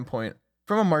marketing far.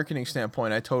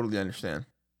 standpoint, I totally understand.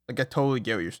 Like, I totally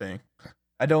get what you're saying.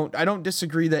 I don't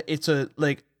disagree that it's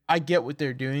I get what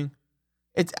they're doing.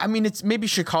 It's maybe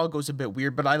Chicago's a bit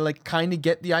weird, but I like kind of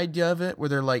get the idea of it, where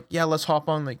they're like, yeah, let's hop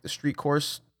on like the street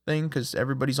course thing because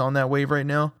everybody's on that wave right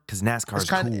now. Because NASCAR's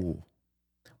cool.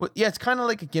 Well, yeah, it's kind of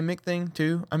like a gimmick thing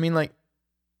too. I mean, like,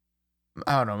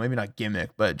 I don't know, maybe not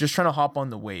gimmick, but just trying to hop on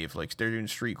the wave. Like, they're doing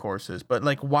street courses, but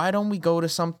like, why don't we go to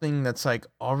something that's like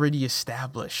already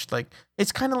established? Like,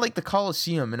 it's kind of like the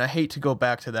Coliseum, and I hate to go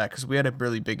back to that because we had a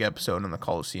really big episode on the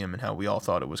Coliseum and how we all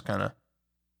thought it was kind of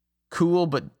cool,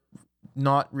 but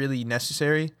not really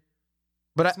necessary.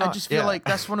 But I just feel like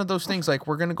that's one of those things. Like,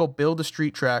 we're gonna go build a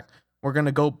street track. We're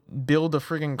gonna go build a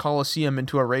friggin' Coliseum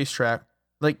into a racetrack.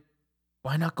 Like,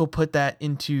 why not go put that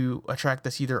into a track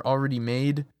that's either already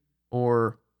made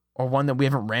or one that we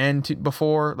haven't ran to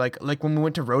before? Like when we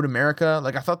went to Road America,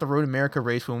 like, I thought the Road America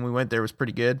race when we went there was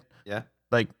pretty good. Yeah.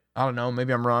 Like, I don't know,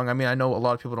 maybe I'm wrong. I mean, I know a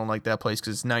lot of people don't like that place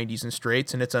because it's 90s and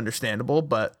straights, and it's understandable,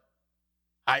 but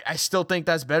I still think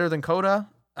that's better than Coda.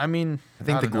 I mean, I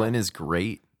think the don't know. Glen is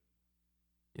great,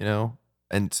 you know,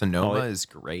 and Sonoma is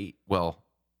great. Well,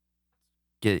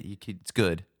 it's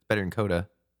good. Better than Coda.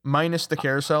 Minus the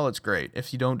carousel, it's great.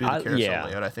 If you don't do the carousel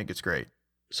layout, I think it's great.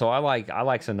 So I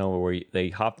like Sonoma where they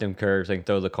hop them curves, they can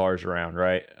throw the cars around,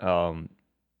 right? And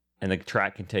the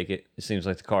track can take it. It seems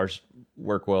like the cars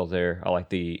work well there. I like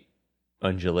the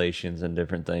undulations and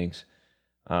different things.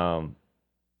 And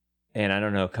I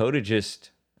don't know, Coda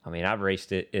I've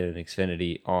raced it in an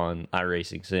Xfinity on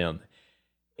iRacing Sim.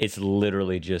 It's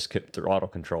literally just throttle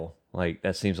control. Like,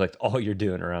 that seems like all you're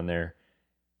doing around there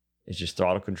is just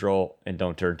throttle control, and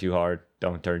don't turn too hard.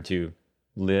 Don't turn too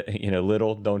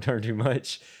little. Don't turn too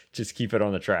much. Just keep it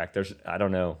on the track. I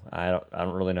don't know. I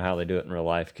don't really know how they do it in real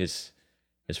life because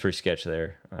it's pretty sketch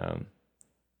there.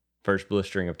 First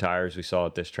blistering of tires we saw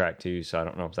at this track too, so I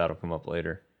don't know if that'll come up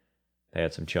later. They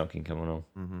had some chunking coming on.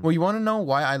 Mm-hmm. Well, you want to know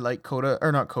why I like Coda,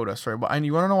 or not Coda, sorry, but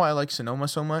you want to know why I like Sonoma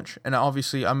so much? And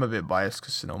obviously, I'm a bit biased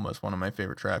because Sonoma is one of my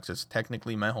favorite tracks. It's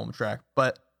technically my home track,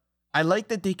 but I like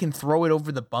that they can throw it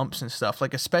over the bumps and stuff,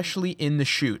 like especially in the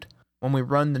chute when we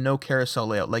run the no carousel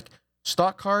layout. Like,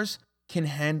 stock cars can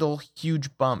handle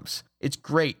huge bumps. It's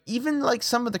great. Even like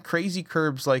some of the crazy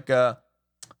curbs, like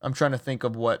I'm trying to think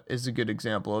of what is a good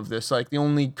example of this. Like, the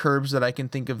only curbs that I can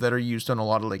think of that are used on a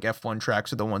lot of like F1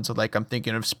 tracks are the ones that, like, I'm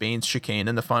thinking of Spain's chicane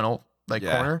in the final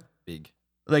corner. Big.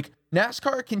 Like,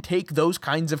 NASCAR can take those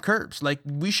kinds of curbs. Like,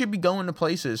 we should be going to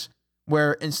places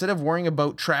where instead of worrying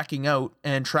about tracking out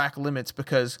and track limits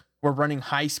because we're running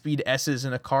high-speed S's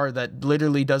in a car that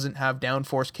literally doesn't have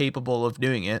downforce capable of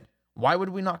doing it, why would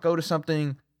we not go to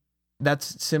something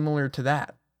that's similar to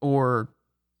that? Or,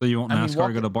 So you want NASCAR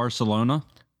to go to Barcelona?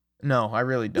 No, I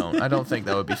really don't. I don't think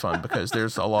that would be fun because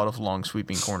there's a lot of long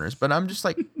sweeping corners. But I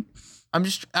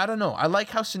don't know. I like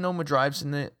how Sonoma drives,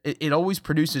 and it always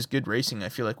produces good racing. I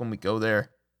feel like when we go there,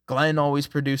 Glen always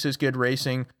produces good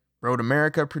racing. Road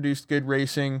America produced good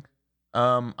racing.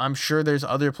 I'm sure there's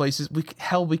other places. We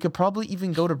could probably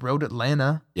even go to Road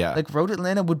Atlanta. Yeah. Like Road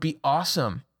Atlanta would be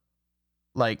awesome.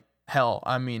 Like hell,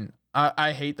 I mean,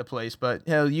 I hate the place, but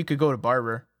hell, you could go to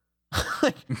Barber.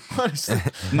 Like honestly,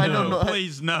 I don't know.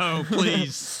 Please, no,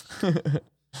 please.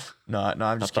 No,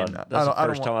 I'm just kidding. That's the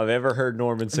first time I've ever heard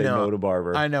Norman say no to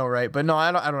Barber. I know, right? But no,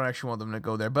 I don't actually want them to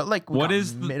go there. But like, What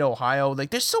is Mid Ohio? Like,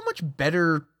 there's so much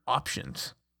better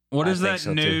options. What is that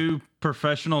so, new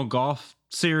professional golf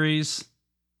series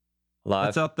Live.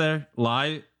 that's out there?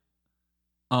 Live,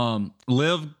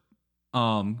 live,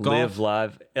 golf. Live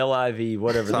Live, LIV,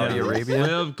 whatever. Saudi that is. Arabia.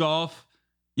 Live golf.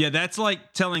 Yeah, that's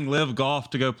like telling Live Golf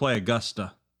to go play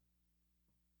Augusta.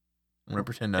 I'm gonna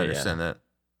pretend I understand that.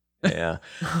 Yeah.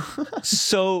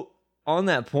 So on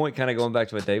that point, kind of going back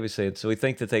to what Dave was saying, so we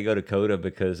think that they go to COTA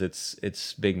because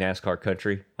it's big NASCAR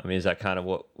country. I mean, is that kind of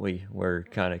what we're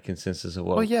kind of consensus of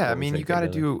what? Well, yeah. what I we mean, you think got to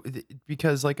they go do,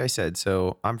 because like I said,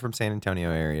 so I'm from San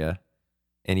Antonio area.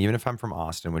 And even if I'm from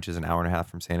Austin, which is an hour and a half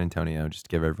from San Antonio, just to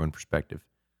give everyone perspective,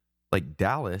 like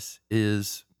Dallas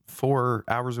is 4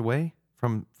 hours away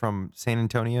from San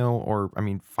Antonio, or I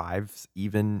mean 5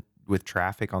 even with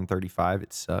traffic on 35.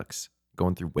 It sucks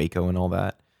going through Waco and all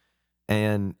that.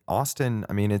 And Austin,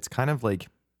 I mean, it's kind of like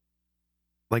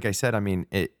I said, I mean,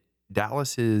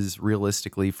 Dallas is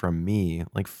realistically from me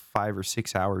like 5 or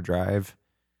 6 hour drive,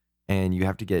 and you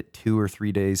have to get 2 or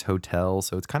 3 days hotel,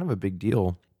 so it's kind of a big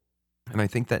deal. And I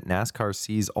think that NASCAR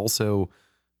sees also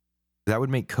that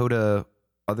would make COTA,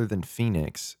 other than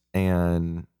Phoenix,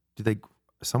 and do they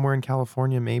somewhere in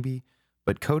California maybe,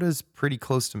 but COTA's pretty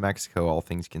close to Mexico, all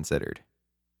things considered.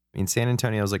 I mean, San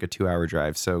Antonio is like a 2 hour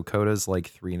drive, so COTA's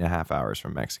like 3.5 hours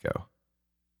from Mexico.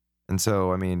 And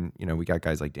so, I mean, you know, we got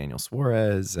guys like Daniel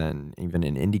Suarez, and even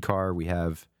in IndyCar, we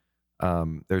have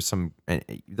there's some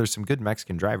good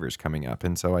Mexican drivers coming up,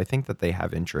 and so I think that they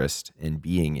have interest in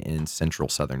being in central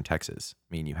southern Texas.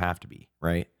 I mean, you have to be,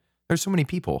 right? There's so many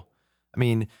people. I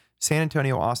mean, San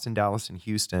Antonio, Austin, Dallas, and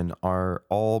Houston are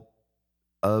all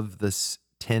of the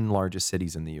 10 largest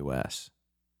cities in the U.S.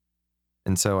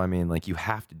 And so, I mean, like, you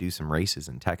have to do some races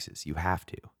in Texas. You have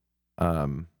to.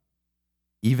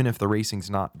 Even if the racing's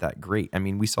not that great. I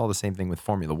mean, we saw the same thing with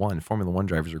Formula One. Formula One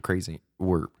drivers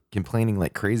were complaining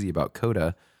like crazy about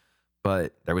COTA,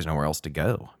 but there was nowhere else to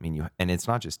go. I mean, and it's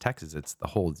not just Texas, it's the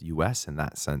whole U.S. in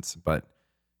that sense, but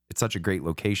it's such a great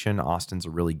location. Austin's a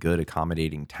really good,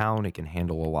 accommodating town. It can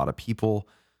handle a lot of people.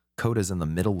 COTA's in the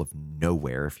middle of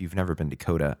nowhere. If you've never been to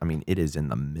COTA, I mean, it is in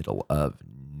the middle of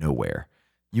nowhere.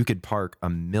 You could park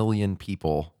 1 million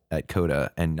people at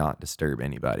COTA and not disturb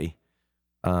anybody.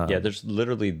 yeah, there's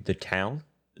literally the town,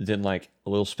 then like a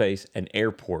little space, an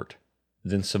airport,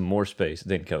 then some more space,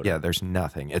 then COTA. Yeah, there's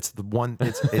nothing. It's the one.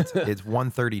 It's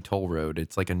 130 toll road.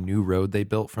 It's like a new road they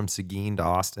built from Seguin to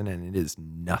Austin, and it is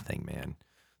nothing, man.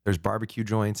 There's barbecue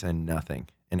joints and nothing.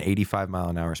 An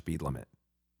 85-mile-an-hour speed limit,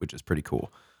 which is pretty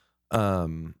cool.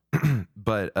 But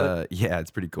yeah,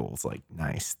 it's pretty cool. It's like,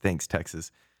 nice, thanks,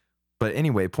 Texas. But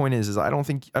anyway, point is I don't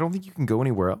think you can go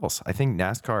anywhere else. I think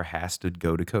NASCAR has to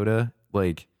go to COTA.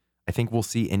 Like, I think we'll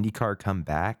see IndyCar come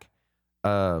back.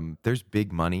 There's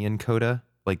big money in COTA.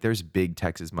 Like, there's big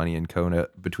Texas money in COTA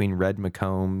between Red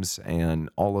McCombs and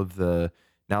all of the,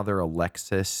 now they're a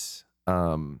Lexus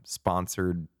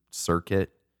sponsored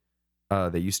circuit.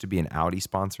 They used to be an Audi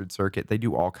sponsored circuit. They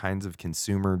do all kinds of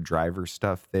consumer driver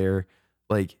stuff there.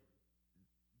 Like,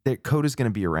 COTA's going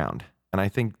to be around. And I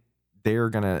think they're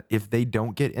going to, if they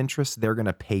don't get interest, they're going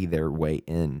to pay their way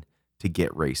in to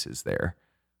get races there.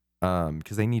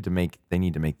 Because they need to make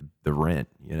the rent,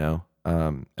 you know.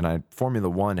 And Formula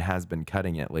One has been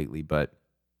cutting it lately, but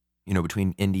you know,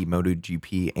 between Indy,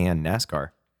 MotoGP, and NASCAR,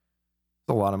 it's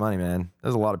a lot of money, man.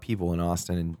 There's a lot of people in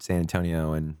Austin and San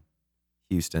Antonio and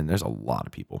Houston. There's a lot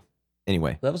of people.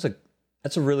 Anyway, that's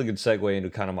a really good segue into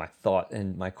kind of my thought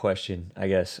and my question, I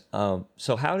guess.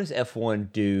 So how does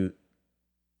F1 do?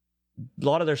 A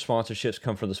lot of their sponsorships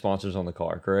come from the sponsors on the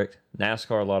car, correct?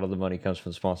 NASCAR, a lot of the money comes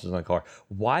from the sponsors on the car.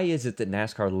 Why is it that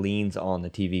NASCAR leans on the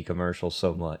TV commercials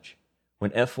so much? When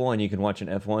F1, you can watch an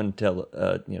F1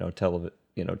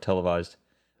 televised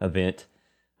event.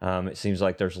 It seems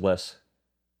like there's less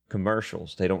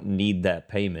commercials. They don't need that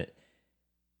payment.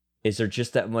 Is there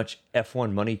just that much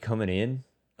F1 money coming in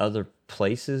other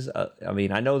places? I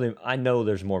mean, I know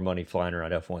there's more money flying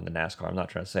around F1 than NASCAR. I'm not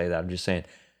trying to say that. I'm just saying,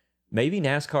 maybe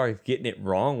NASCAR is getting it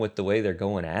wrong with the way they're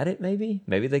going at it. Maybe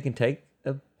they can take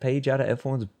a page out of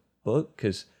F1's book,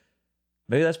 because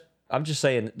maybe that's. I'm just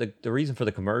saying the reason for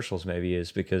the commercials maybe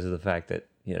is because of the fact that,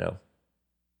 you know,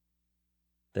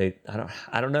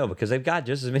 I don't know, because they've got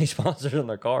just as many sponsors on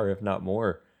their car, if not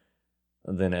more,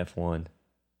 than F1.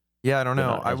 Yeah, I don't They're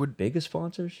know. not as big as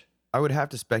sponsors. I would have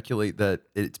to speculate that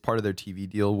it's part of their TV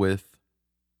deal with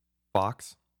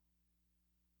Fox.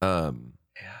 Yeah.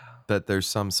 That there's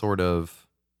some sort of,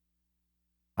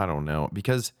 I don't know,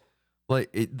 because like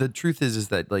the truth is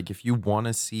that like if you want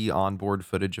to see onboard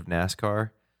footage of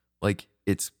NASCAR, like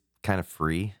it's kind of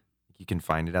free. You can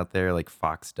find it out there. Like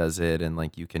Fox does it, and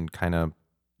like you can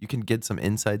get some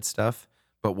inside stuff.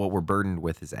 But what we're burdened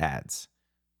with is ads,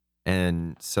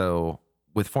 and so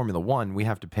with Formula One, we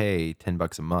have to pay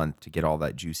 $10 a month to get all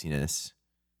that juiciness.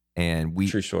 And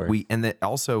True story. and that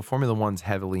also Formula One's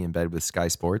heavily embedded with Sky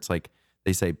Sports. Like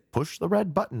they say, push the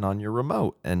red button on your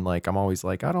remote, and like I'm always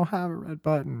like, I don't have a red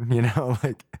button,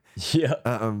 like Yeah.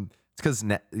 it's because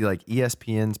like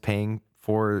ESPN's paying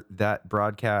for that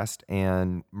broadcast,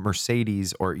 and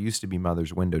Mercedes, or it used to be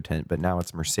Mother's Window Tint, but now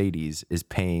it's Mercedes, is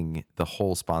paying the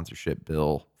whole sponsorship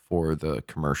bill for the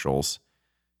commercials.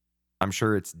 I'm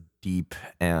sure it's deep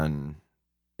and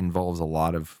involves a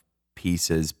lot of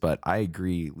pieces, but I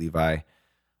agree, Levi.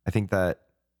 I think that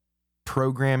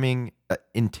programming,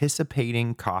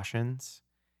 anticipating cautions,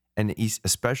 and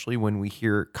especially when we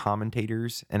hear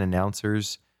commentators and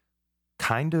announcers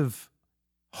kind of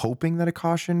hoping that a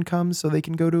caution comes so they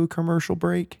can go to a commercial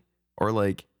break, or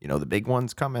like, the big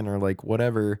one's coming, or like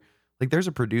whatever. Like there's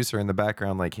a producer in the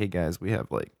background like, hey guys, we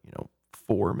have like,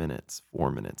 4 minutes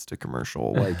to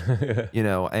commercial, like,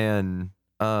 and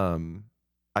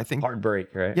I think Hard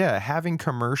break, right? yeah, having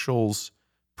commercials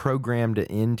programmed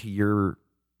into your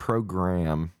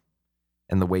program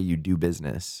and the way you do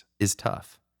business is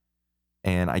tough.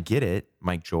 And I get it,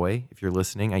 Mike Joy, if you're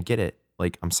listening, I get it.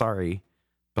 Like, I'm sorry,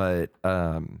 but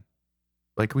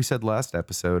like we said last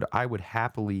episode, I would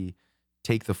happily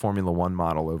take the Formula One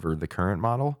model over the current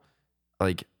model.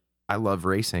 Like, I love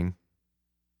racing,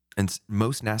 and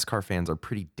most NASCAR fans are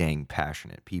pretty dang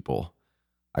passionate people.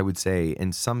 I would say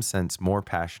in some sense more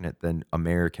passionate than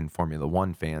American Formula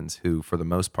One fans, who for the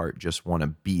most part just want to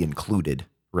be included,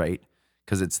 right?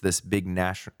 Because it's this big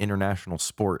international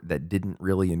sport that didn't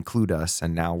really include us,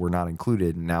 and now we're not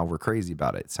included, and now we're crazy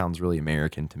about it. It sounds really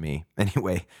American to me.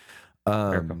 Anyway,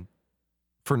 for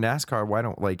NASCAR, why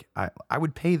don't I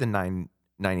would pay the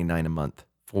 $9.99 a month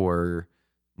for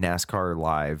NASCAR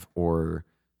Live or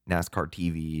NASCAR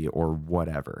TV or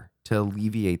whatever to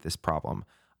alleviate this problem.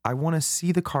 I want to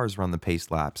see the cars run the pace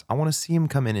laps. I want to see them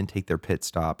come in and take their pit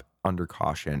stop under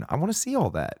caution. I want to see all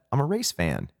that. I'm a race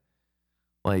fan.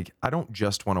 Like, I don't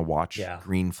just want to watch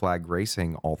green flag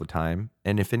racing all the time.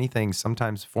 And if anything,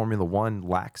 sometimes Formula One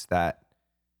lacks that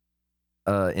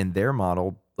in their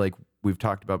model. Like we've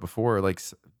talked about before, like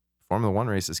Formula One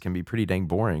races can be pretty dang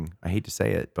boring. I hate to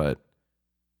say it, but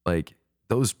like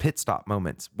those pit stop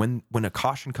moments when a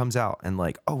caution comes out and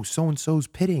like, oh, so-and-so's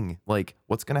pitting, like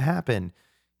what's going to happen?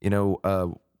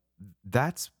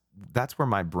 That's where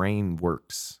my brain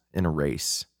works in a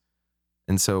race.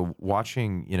 And so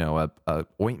watching, a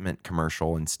ointment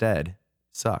commercial instead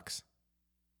sucks.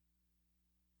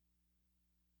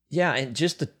 Yeah, and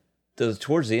just the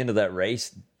towards the end of that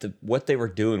race, what they were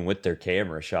doing with their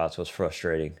camera shots was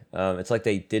frustrating. It's like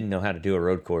they didn't know how to do a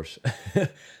road course.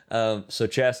 So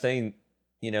Chastain,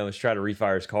 was trying to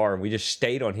refire his car, and we just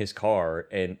stayed on his car.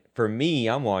 And for me,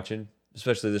 I'm watching,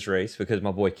 especially this race, because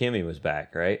my boy Kimmy was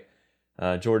back, right?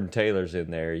 Jordan Taylor's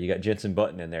in there. You got Jenson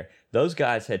Button in there. Those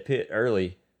guys had pit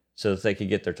early so that they could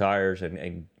get their tires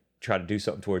and try to do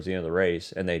something towards the end of the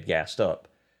race, and they'd gassed up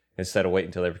instead of waiting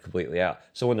until they were completely out.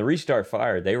 So when the restart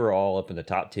fired, they were all up in the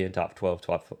top 10, top 12,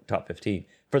 top 15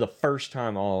 for the first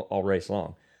time all race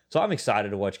long. So I'm excited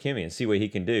to watch Kimmy and see what he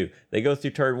can do. They go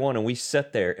through turn one, and we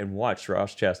sat there and watched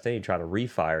Ross Chastain try to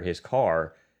refire his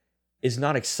car. Is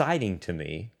not exciting to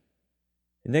me.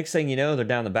 The next thing you know, they're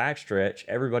down the backstretch.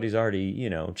 Everybody's already,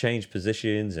 changed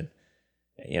positions. And,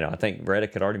 I think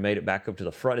Reddick had already made it back up to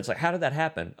the front. It's like, how did that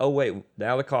happen? Oh, wait,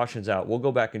 now the caution's out. We'll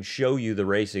go back and show you the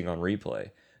racing on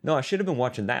replay. No, I should have been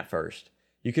watching that first.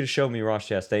 You could have shown me Ross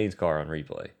Chastain's car on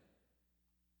replay.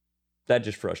 That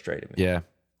just frustrated me. Yeah.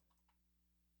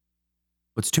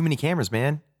 It's too many cameras,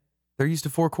 man. They're used to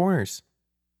 4 corners.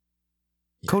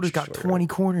 Yeah, Coda's got 20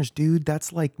 corners, dude.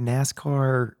 That's like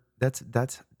NASCAR. That's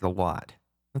a lot.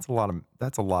 That's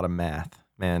a lot of math,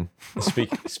 man.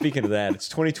 Speaking of that, it's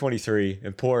 2023,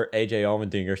 and poor AJ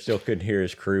Allmendinger still couldn't hear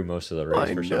his crew most of the race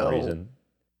for some reason.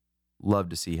 Love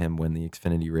to see him win the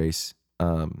Xfinity race.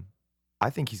 I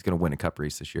think he's going to win a Cup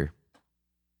race this year,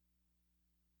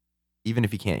 even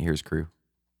if he can't hear his crew.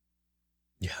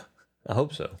 Yeah, I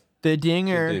hope so. The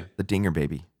dinger,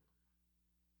 baby.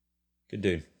 Good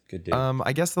dude.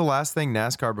 I guess the last thing,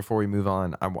 NASCAR, before we move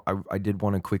on, I did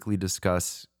want to quickly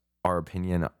discuss our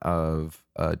opinion of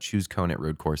choose cone at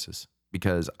road courses.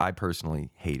 because I personally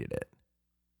hated it.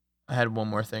 I had one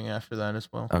more thing after that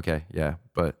as well. Okay, yeah,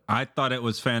 but I thought it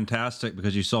was fantastic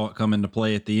because you saw it come into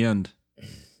play at the end.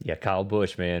 Yeah, Kyle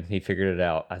Busch, man, he figured it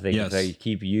out. I think if Yes. they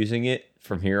keep using it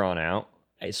from here on out,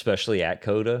 especially at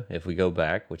Coda, if we go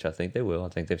back, which I think they will, I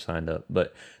think they've signed up,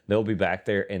 but they'll be back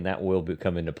there, and that will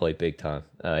come into play big time.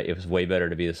 It was way better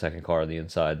to be the second car on the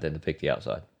inside than to pick the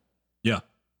outside. Yeah.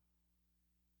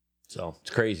 So it's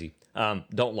crazy.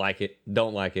 Don't like it.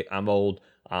 Don't like it. I'm old.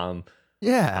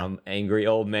 yeah, I'm angry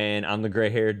old man. I'm the gray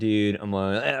haired dude. I'm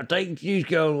like, take the fuse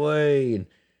code away and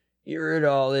get rid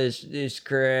of all this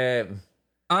crap.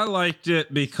 I liked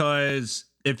it because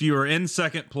if you were in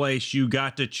second place, you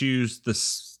got to choose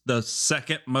the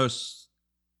second most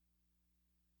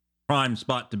prime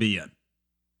spot to be in.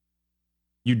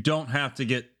 You don't have to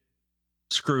get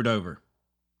screwed over.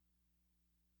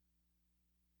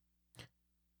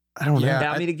 I don't know.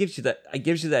 Yeah. I mean, it gives you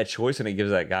that choice, and it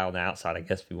gives that guy on the outside, I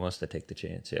guess, if he wants to take the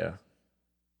chance. Yeah.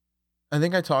 I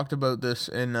think I talked about this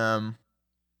in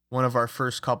one of our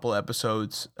first couple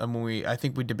episodes. I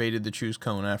think we debated the choose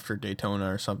cone after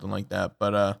Daytona or something like that.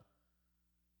 But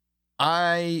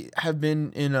I have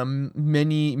been in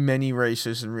many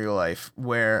races in real life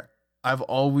where I've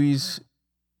always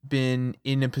been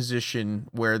in a position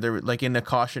where they're like in a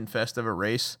caution fest of a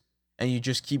race, and you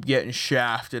just keep getting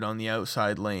shafted on the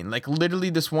outside lane. Like literally,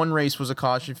 this one race was a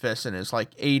caution fest, and it's like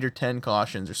 8 or 10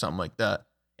 cautions or something like that.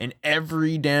 And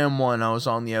every damn one, I was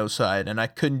on the outside, and I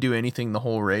couldn't do anything the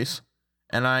whole race.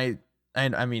 And I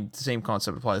mean, the same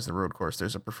concept applies to the road course.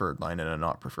 There's a preferred line and a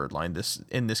not preferred line.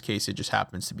 In this case, it just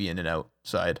happens to be in and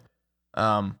outside.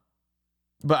 But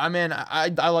I mean,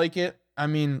 I like it. I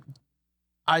mean,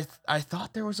 I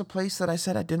thought there was a place that I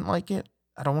said I didn't like it.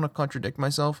 I don't want to contradict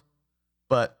myself,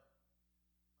 but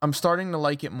I'm starting to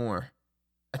like it more.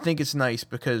 I think it's nice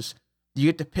because you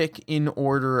get to pick in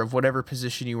order of whatever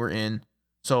position you were in.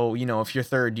 So, if you're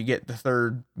third, you get the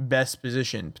third best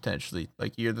position potentially.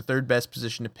 Like you're the third best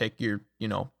position to pick your,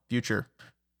 future,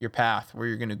 your path where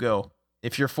you're going to go.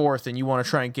 If you're fourth and you want to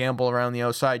try and gamble around the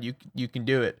outside, you can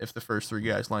do it if the first three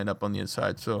guys line up on the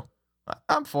inside. So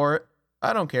I'm for it.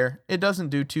 I don't care. It doesn't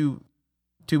do too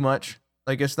much.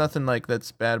 Like, it's nothing like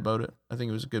that's bad about it. I think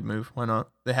it was a good move. Why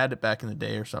not? They had it back in the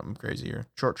day or something crazier.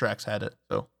 Short tracks had it,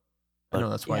 so I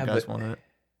know that's why guys wanted it.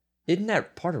 Isn't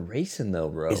that part of racing, though,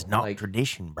 bro? It's not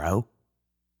tradition, bro.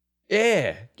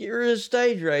 Yeah, get rid of the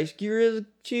stage race. Get rid of the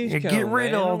choose cone, get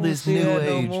rid man. of all I don't wanna this see new that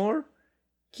age. No more.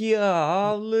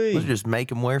 Golly. Let's just make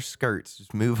them wear skirts.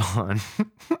 Just move on.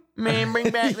 Man, bring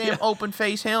back them open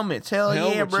face helmets. Hell yeah,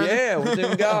 Helmets, brother. yeah, with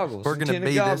them goggles. We're gonna Tinted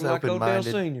be goggles this like Odell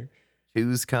open-minded. Senior.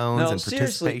 Choose cones No, and seriously.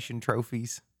 participation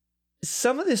trophies.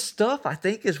 Some of this stuff, I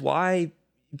think, is why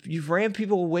you've ran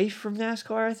people away from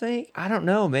NASCAR, I think. I don't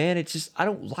know, man. It's just, I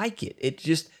don't like it. It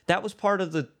just, that was part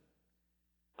of the,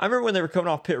 I remember when they were coming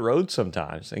off pit road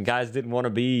sometimes and guys didn't want to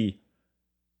be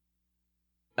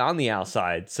on the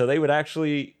outside. So they would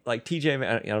actually, like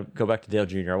TJ, go back to Dale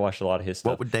Jr. I watched a lot of his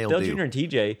stuff. What would Dale Dale do? Jr. and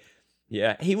TJ,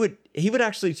 yeah, he would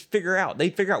actually they'd figure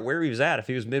out where he was at if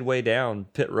he was midway down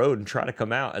pit road and try to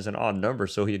come out as an odd number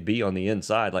so he'd be on the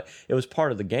inside. Like, it was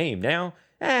part of the game. Now,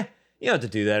 you don't have to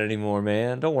do that anymore,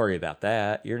 man. Don't worry about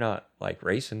that. You're not like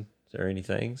racing or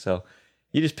anything. So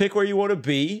you just pick where you want to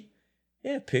be.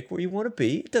 Yeah, pick where you want to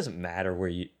be. It doesn't matter where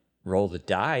you roll the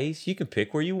dice. You can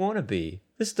pick where you want to be.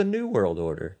 This is the new world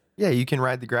order. Yeah, you can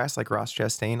ride the grass like Ross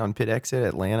Chastain on pit exit at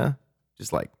Atlanta.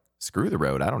 Just like, screw the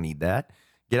road. I don't need that.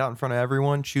 Get out in front of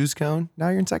everyone, choose cone. Now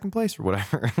you're in second place or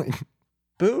whatever. Like,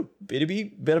 Boom. Bada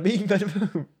bing, bada bing,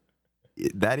 bada boom.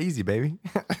 that easy, baby.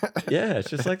 Yeah, it's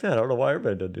just like that. I don't know why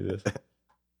everybody doesn't do this.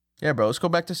 Yeah, bro. Let's go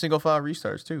back to single file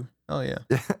restarts too. Oh yeah.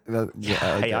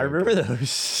 Hey, I remember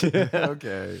those.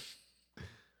 Okay.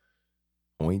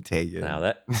 Point taken. Now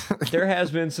that there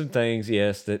has been some things,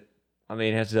 yes, that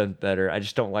has done better. I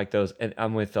just don't like those, and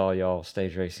I'm with all y'all.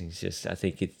 Stage racing is just, I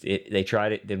think they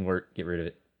tried it, didn't work. Get rid of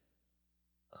it.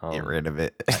 Get rid of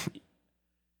it.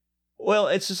 Well,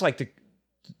 it's just like the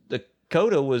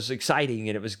Coda was exciting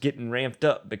and it was getting ramped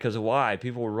up because of why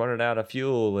people were running out of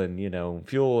fuel and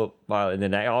and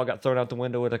then they all got thrown out the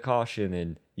window with a caution,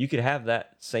 and you could have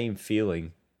that same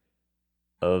feeling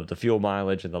of the fuel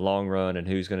mileage and the long run and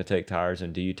who's going to take tires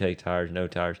and do you take tires, no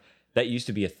tires. That used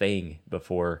to be a thing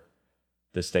before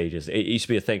the stages. It used to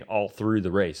be a thing all through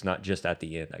the race, not just at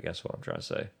the end, I guess what I'm trying to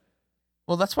say.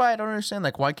 Well, that's why I don't understand.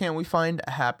 Like, why can't we find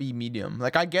a happy medium?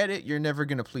 Like, I get it. You're never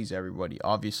gonna please everybody.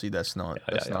 Obviously, that's not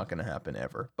not gonna happen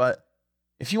ever. But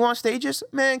if you want stages,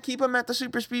 man, keep them at the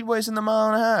super speedways and the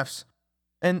mile and a halves,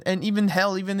 and even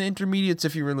the intermediates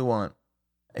if you really want.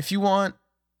 If you want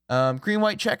Green,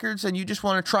 white, checkers, and you just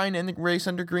want to try and end the race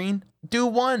under green, do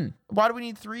one. Why do we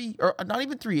need 3? Or not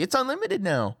even 3. It's unlimited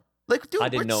now. Like, dude, I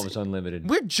didn't know it was unlimited.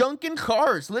 We're junking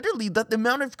cars. Literally, the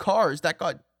amount of cars that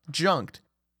got junked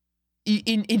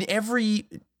in every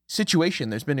situation.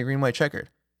 There's been a green, white, checkered.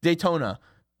 Daytona,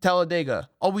 Talladega.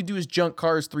 All we do is junk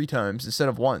cars 3 times instead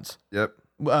of once. Yep.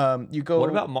 You go.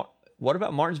 What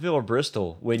about Martinsville or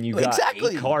Bristol when you got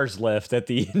Exactly. 8 cars left at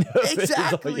the end of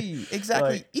Exactly. it? Exactly.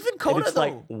 Like, Even and Coda, it's though.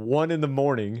 like 1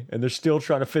 a.m. and they're still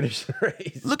trying to finish the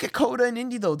race. Look at Coda and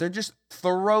Indy, though. They're just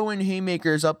throwing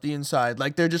haymakers up the inside.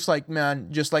 Like, they're just like, man,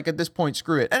 just like at this point,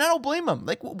 screw it. And I don't blame them.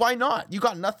 Like, why not? You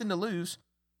got nothing to lose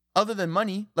other than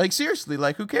money. Like, seriously,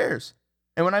 like, who cares?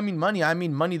 And when I mean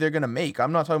money they're going to make.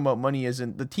 I'm not talking about money as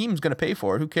in the team's going to pay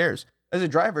for it. Who cares? As a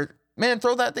driver, man,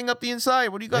 throw that thing up the inside.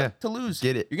 What do you got to lose?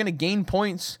 Get it. You're going to gain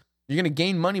points. You're going to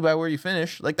gain money by where you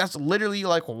finish. Like, that's literally,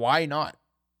 like, why not?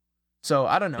 So,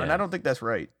 I don't know. Yeah. And I don't think that's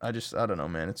right. I don't know,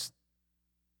 man. It's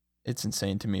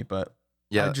insane to me, but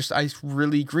Yeah. I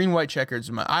really green, white, checkers.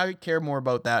 I care more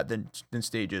about that than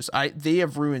stages. They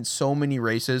have ruined so many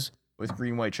races with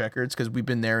green, white, checkers because we've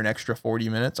been there an extra 40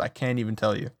 minutes. I can't even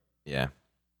tell you. Yeah.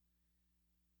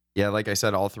 Yeah, like I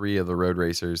said, all 3 of the road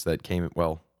racers that came,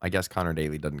 well, I guess Connor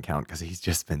Daly doesn't count because he's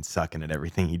just been sucking at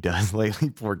everything he does lately,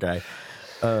 poor guy.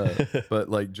 But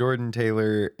like Jordan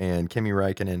Taylor and Kimi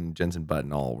Räikkönen and Jensen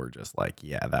Button all were just like,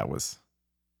 yeah, that was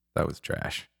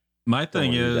trash. My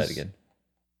thing Don't wanna do that is again.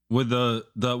 with the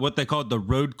what they called the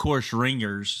road course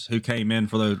ringers who came in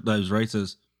for those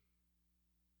races.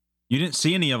 You didn't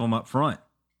see any of them up front.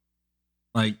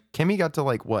 Like Kimi got to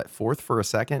like what, 4th for a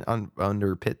second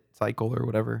under pit cycle or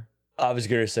whatever. I was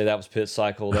going to say that was pit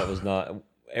cycle. That was not.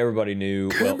 Everybody knew.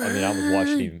 Well, I mean, I was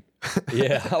watching him.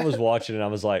 Yeah, I was watching and I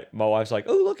was like, my wife's like,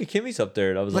 oh, look at Kimmy's up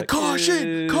there. And I was like,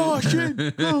 caution.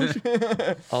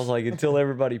 I was like, until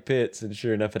everybody pits. And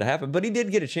sure enough, it happened. But he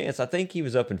did get a chance. I think he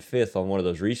was up in 5th on one of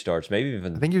those restarts. Maybe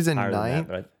even. I think he was in higher than 9th.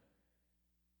 that,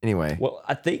 Anyway. well,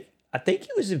 I think he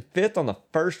was in 5th on the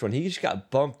first one. He just got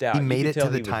bumped out. He You made could it tell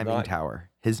to the he was timing not- tower.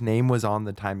 His name was on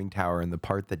the timing tower in the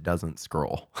part that doesn't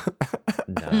scroll.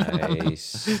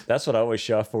 Nice. That's what I always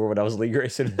shot for when I was league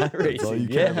racing and night racing. all you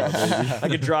care about, baby. I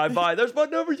could drive by. There's my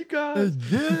number, you guys.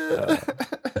 Yeah.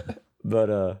 But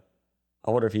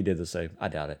I wonder if he did the same. I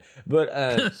doubt it.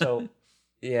 But so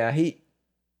yeah, he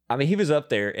was up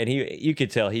there and you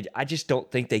could tell I just don't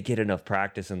think they get enough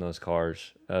practice in those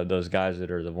cars. Those guys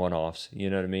that are the one-offs, you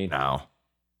know what I mean? No.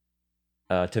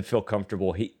 To feel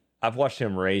comfortable. I've watched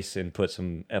him race and put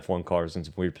some F1 cars in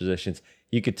some weird positions.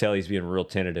 You could tell he's being real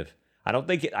tentative. I don't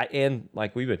think and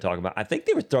like we've been talking about, I think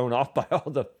they were thrown off by all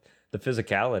the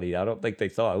physicality. I don't think they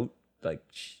thought, like,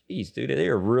 geez, dude, they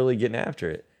were really getting after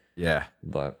it. Yeah.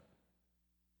 But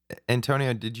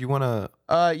Antonio, did you want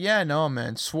to? Yeah, no,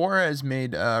 man. Suarez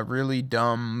made a really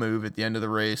dumb move at the end of the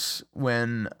race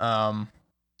when,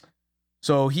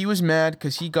 so he was mad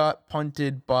because he got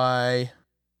punted by,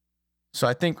 so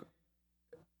I think,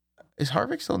 is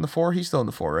Harvick still in the 4? He's still in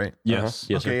the 4, right? yes,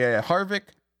 Yes, Okay, sir. yeah. Harvick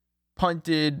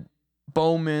punted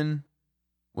Bowman,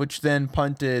 which then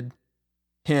punted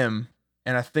him,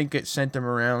 and I think it sent him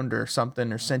around or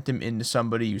something, or sent him into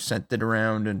somebody who sent it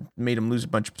around and made him lose a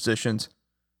bunch of positions.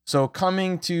 So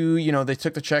coming to, they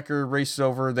took the checker, race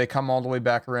over, they come all the way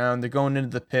back around, they're going into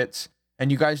the pits,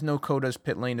 and you guys know Coda's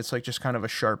pit lane, it's like just kind of a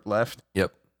sharp left.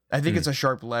 Yep. I think it's a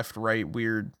sharp left, right,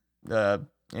 weird.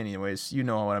 Anyways, you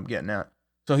know what I'm getting at.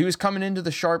 So he was coming into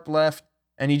the sharp left,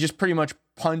 and he just pretty much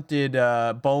punted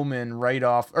Bowman right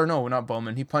off. Or no, not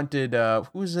Bowman. He punted,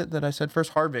 who was it that I said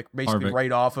first? Harvick, basically Harvick.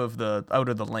 right off of out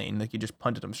of the lane. Like he just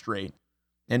punted him straight.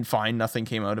 And fine, nothing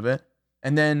came out of it.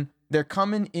 And then they're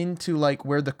coming into like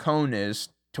where the cone is,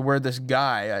 to where this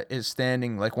guy is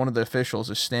standing, like one of the officials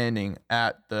is standing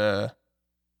at the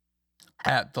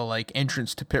like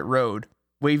entrance to pit road,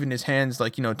 waving his hands,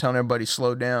 like, telling everybody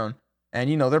slow down. And,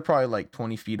 they're probably like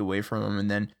 20 feet away from him. And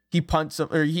then he punts him,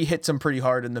 or he hits him pretty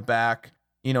hard in the back,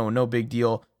 no big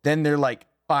deal. Then they're like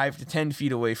 5 to 10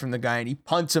 feet away from the guy and he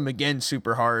punts him again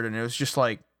super hard. And it was just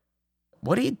like,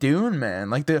 what are you doing, man?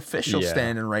 Like the official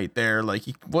standing right there. Like,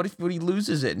 what if he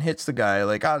loses it and hits the guy?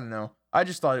 Like, I don't know. I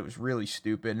just thought it was really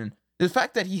stupid. And the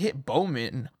fact that he hit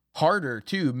Bowman harder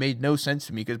too made no sense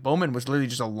to me because Bowman was literally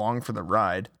just along for the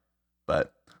ride.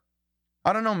 But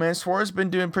I don't know, man. Suarez has been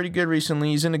doing pretty good recently.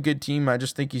 He's in a good team. I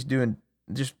just think he's doing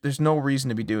there's no reason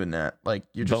to be doing that. Like,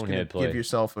 you're just going to give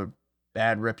yourself a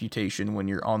bad reputation when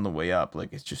you're on the way up.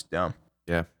 Like, it's just dumb.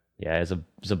 Yeah. Yeah, it's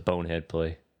a bonehead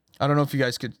play. I don't know if you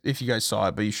guys saw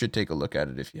it, but you should take a look at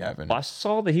it if you haven't. Well, I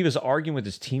saw that he was arguing with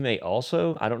his teammate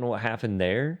also. I don't know what happened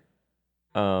there.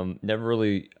 Never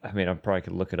really. I mean, I probably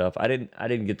could look it up. I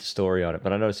didn't get the story on it,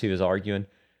 but I noticed he was arguing.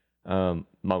 My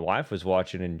wife was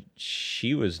watching, and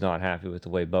she was not happy with the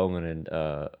way Bowman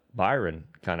and Byron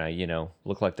kind of,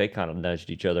 looked like they kind of nudged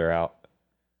each other out.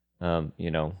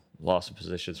 Lost some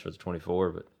positions for the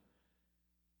 24, but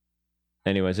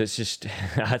anyways, it's just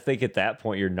I think at that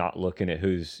point you're not looking at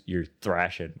who's you're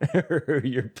thrashing or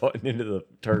you're putting into the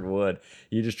turn one.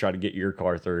 You just try to get your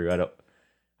car through. I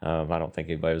don't think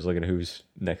anybody was looking at who's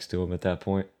next to him at that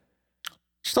point.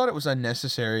 Just thought it was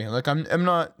unnecessary. Like I'm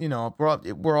not,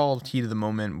 we're all heat of the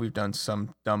moment. We've done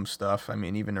some dumb stuff. I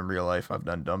mean, even in real life, I've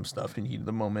done dumb stuff in heat of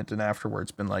the moment, and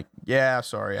afterwards been like, yeah,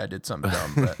 sorry, I did something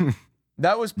dumb. But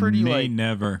that was pretty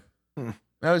never.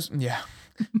 That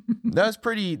was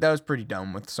pretty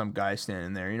dumb with some guy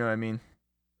standing there. You know what I mean?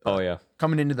 Oh yeah,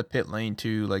 coming into the pit lane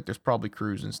too. Like there's probably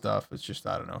crews and stuff. It's just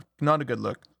I don't know, not a good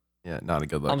look. Yeah, not a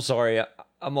good look. I'm sorry.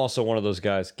 I'm also one of those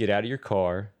guys. Get out of your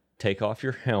car, take off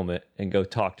your helmet, and go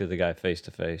talk to the guy face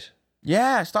to face.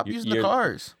 Yeah, stop using the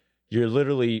cars. You're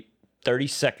literally 30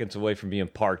 seconds away from being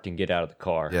parked and get out of the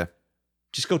car. Yeah.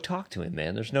 Just go talk to him,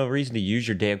 man. There's no reason to use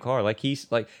your damn car. Like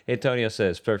Antonio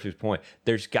says, perfect point.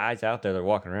 There's guys out there that are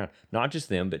walking around. Not just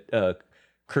them, but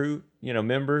crew,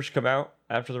 members come out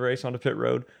after the race onto pit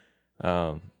road.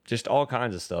 Just all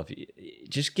kinds of stuff.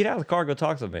 Just get out of the car, go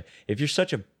talk to them, man. If you're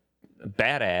such a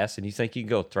badass and you think you can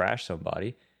go thrash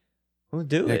somebody, well,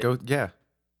 do it. Yeah.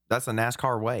 That's the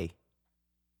NASCAR way.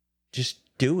 Just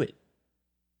do it.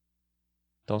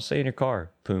 Don't stay in your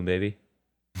car, Poon baby.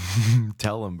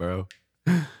 Tell him, bro.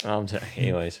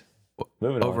 Anyways,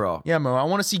 moving overall. on. Yeah, Mo, I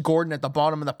want to see Gordon at the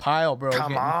bottom of the pile, bro.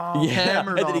 Come on. Yeah,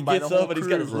 and then he gets up and he's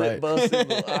got his lip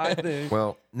busted.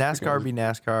 Well, NASCAR be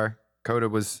NASCAR. Coda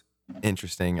was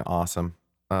interesting, awesome.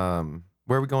 Where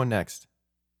are we going next?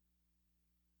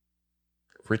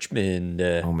 Richmond.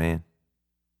 Oh, man.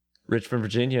 Richmond,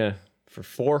 Virginia for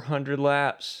 400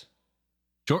 laps.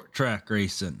 Short track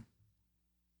racing.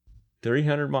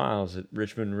 300 miles at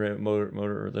Richmond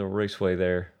Motor the Raceway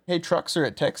there. Hey, trucks are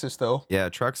at Texas though. Yeah,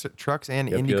 trucks and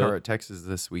IndyCar at Texas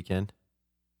this weekend.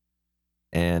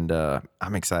 And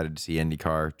I'm excited to see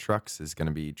IndyCar. Trucks is going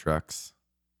to be trucks.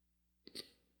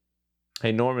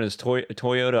 Hey, Norman, is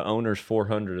Toyota Owners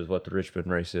 400 is what the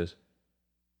Richmond race is.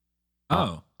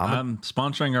 Oh, I'm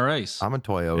sponsoring a race. I'm a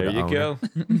Toyota There you owner. go.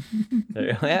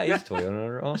 Yeah, he's a Toyota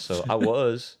owner also. I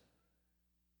was.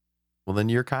 Well, then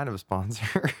you're kind of a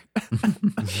sponsor.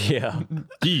 Yeah.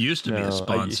 You used to be a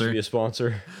sponsor. I used to be a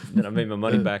sponsor. Then I made my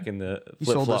money back in the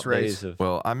flip-flop days of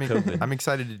Well, I'm COVID.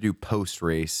 excited to do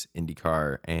post-race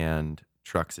IndyCar and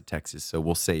trucks at Texas, so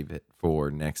we'll save it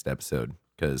for next episode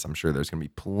because I'm sure there's going to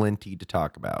be plenty to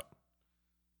talk about.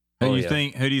 Who do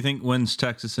you think wins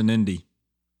Texas and Indy?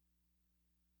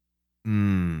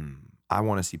 I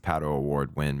want to see Pato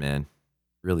O'Ward win, man.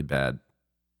 Really bad.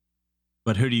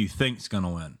 But who do you think's going to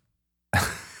win?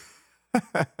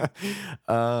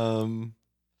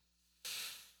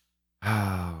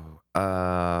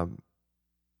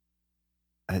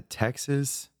 At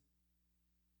Texas,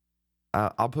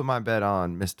 I'll put my bet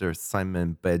on Mr.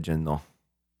 Simon Pagenaud.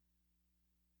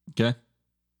 Okay.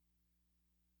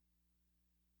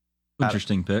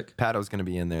 Interesting pick. Pato's going to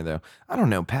be in there, though. I don't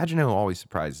know. Pagenaud always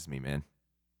surprises me, man.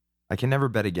 I can never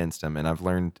bet against him, and I've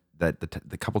learned that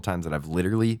the couple times that I've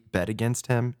literally bet against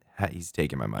him, he's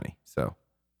taken my money. So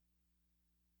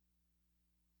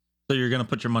you're going to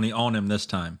put your money on him this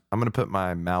time? I'm going to put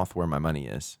my mouth where my money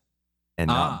is and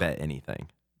not bet anything.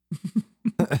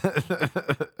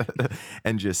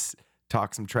 And just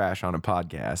talk some trash on a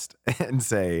podcast and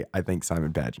say, I think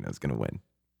Simon Pagenaud is going to win.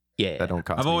 Yeah. That don't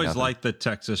cost I've me always nothing. liked the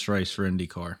Texas race for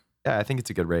IndyCar. Yeah, I think it's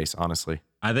a good race, honestly.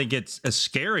 I think it's a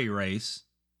scary race,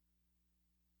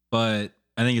 but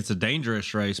I think it's a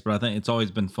dangerous race, but I think it's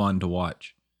always been fun to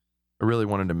watch. I really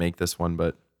wanted to make this one,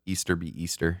 but Easter be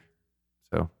Easter.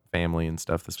 So family and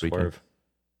stuff this weekend.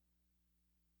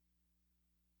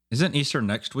 Isn't Easter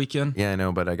next weekend? Yeah, I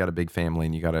know, but I got a big family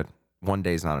and one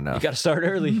day's not enough. You got to start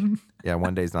early. Yeah,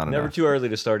 one day's not Never enough. too early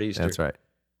to start Easter. That's right.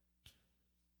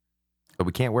 But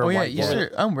we can't wear Oh yeah, white.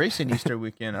 Easter. I'm racing Easter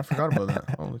weekend. I forgot about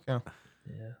that. Holy cow.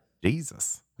 Yeah.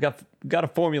 Jesus. We got a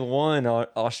Formula One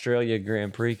Australia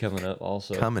Grand Prix coming up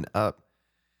also. Coming up.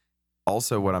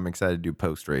 Also, what I'm excited to do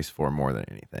post-race for more than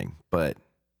anything. But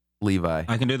Levi.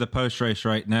 I can do the post race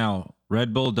right now.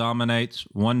 Red Bull dominates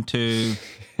 1-2.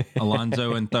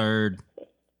 Alonso in third.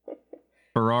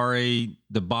 Ferrari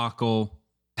debacle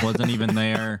wasn't even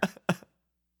there.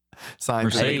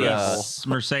 Signs of incredible.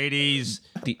 Mercedes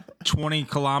 20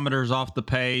 kilometers off the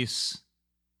pace.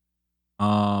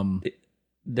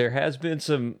 There has been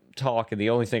some talk, and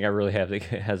the only thing I really have that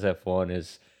has F1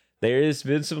 is There's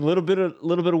been some little bit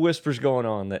of whispers going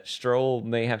on that Stroll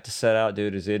may have to set out due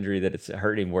to his injury, that it's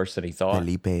hurt him worse than he thought.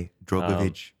 Felipe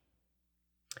Drogovic.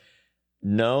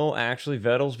 No, actually,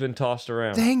 Vettel's been tossed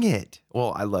around. Dang it.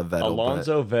 Well, I love Vettel.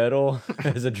 Alonso Vettel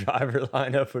as a driver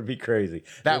lineup would be crazy.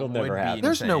 It'll never happen.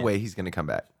 There's no way he's going to come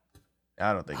back.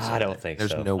 I don't think so. I don't think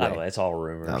there's so. No way. It's all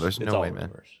rumors. No, there's no way,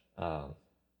 man.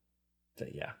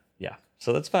 Yeah.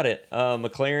 So that's about it.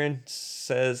 McLaren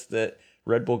says that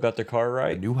Red Bull got their car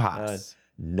right. New Haas.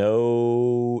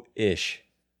 No-ish,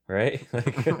 right?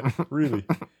 Like, really.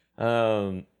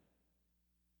 No,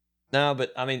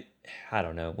 but I mean, I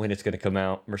don't know when it's going to come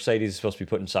out. Mercedes is supposed to be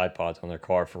putting side pods on their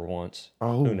car for once.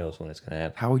 Oh, who knows when it's going to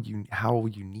happen? How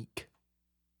unique.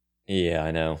 Yeah,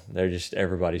 I know.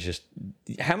 Everybody's just.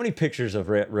 How many pictures of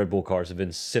Red Bull cars have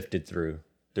been sifted through?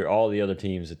 They're all the other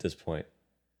teams at this point.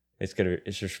 It's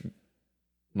just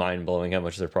mind blowing how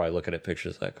much they're probably looking at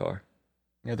pictures of that car.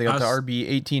 Yeah, they got the RB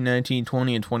 18, 19,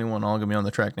 20, and 21 all going to be on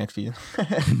the track next year.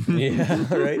 Yeah,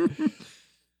 right.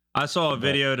 I saw a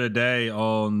video today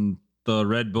on the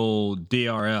Red Bull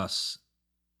DRS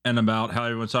and about how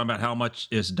everyone's talking about how much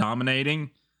it's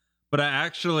dominating. But I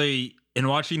actually, in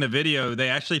watching the video, they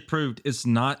actually proved it's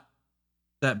not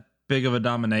that big of a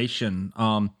domination.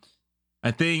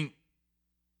 I think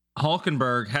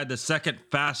Hulkenberg had the second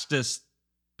fastest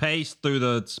pace through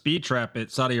the speed trap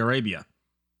at Saudi Arabia.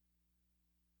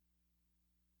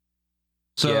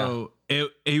 So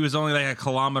he was only like a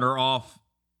kilometer off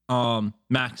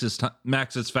Max's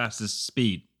fastest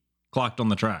speed clocked on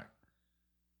the track.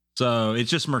 So it's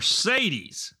just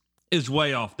Mercedes is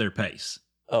way off their pace.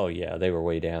 Oh yeah, they were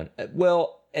way down.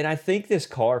 Well, and I think this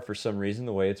car, for some reason,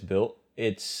 the way it's built,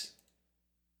 it's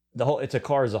a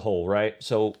car as a whole, right?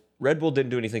 So Red Bull didn't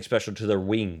do anything special to their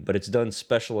wing, but it's done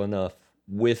special enough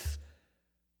with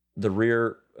the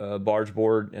rear barge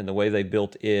board and the way they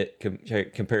built it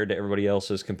compared to everybody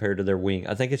else's, compared to their wing.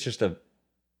 I think it's just a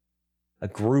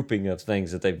grouping of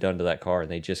things that they've done to that car,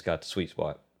 and they just got the sweet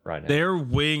spot right now. Their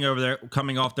wing over there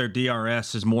coming off their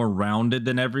DRS is more rounded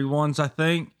than everyone's, I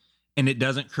think, and it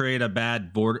doesn't create a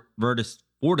bad vortice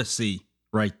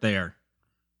right there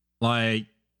like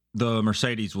the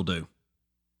Mercedes will do.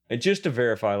 And just to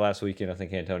verify, last weekend, I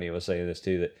think Antonio was saying this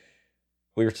too, that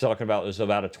we were talking about there's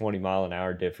about a 20 mile an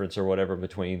hour difference or whatever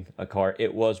between a car.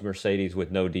 It was Mercedes with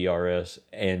no DRS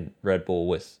and Red Bull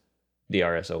with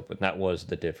DRS open. That was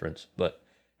the difference. But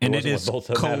and it is both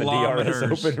of them have a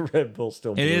DRS open. Red Bull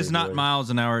still. It is not miles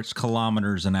an hour; it's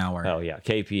kilometers an hour. Oh yeah,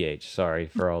 kph. Sorry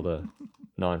for all the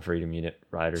non-freedom unit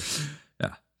riders.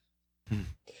 Yeah.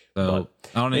 So,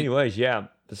 anyways, yeah.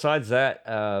 Besides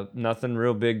that, nothing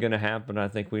real big going to happen. I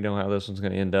think we know how this one's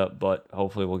going to end up, but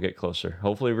hopefully we'll get closer.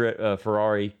 Hopefully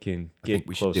Ferrari can get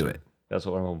closer. Should do it. That's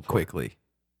what I'm hoping for. Quickly.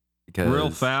 Because real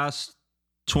fast,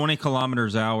 20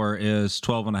 kilometers an hour is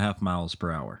 12 and a half miles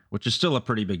per hour, which is still a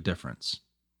pretty big difference.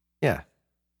 Yeah.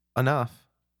 Enough.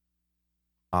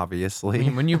 Obviously. I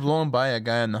mean, when you've blown by a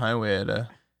guy on the highway at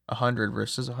 100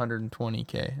 versus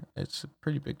 120K, it's a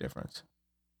pretty big difference.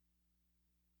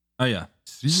 Oh, yeah.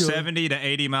 70 to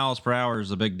 80 miles per hour is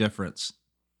a big difference.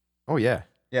 Oh, yeah.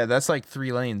 Yeah, that's like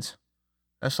 3 lanes.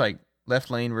 That's like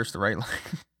left lane versus the right lane.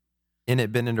 In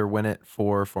it, Bennett, win it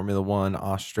for Formula One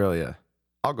Australia.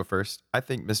 I'll go first. I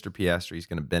think Mr. Piastri is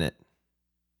going to Bennett.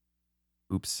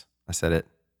 Oops, I said it.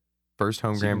 First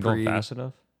home Grand Prix. Fast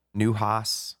enough? New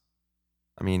Haas.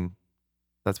 I mean,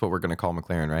 that's what we're going to call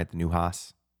McLaren, right? The new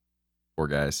Haas. Poor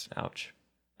guys. Ouch.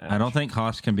 I don't think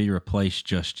Haas can be replaced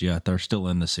just yet. They're still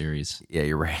in the series. Yeah,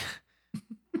 you're right.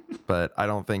 But I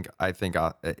was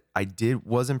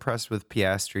impressed with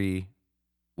Piastri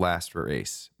last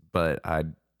race, but I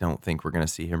don't think we're going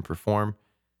to see him perform.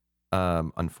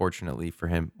 Unfortunately for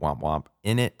him, womp womp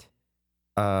in it.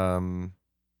 And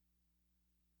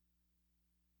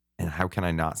how can I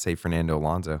not say Fernando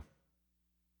Alonso?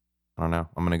 I don't know.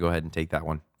 I'm going to go ahead and take that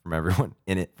one from everyone.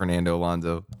 In it, Fernando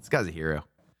Alonso. This guy's a hero.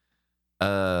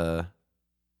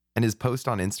 And his post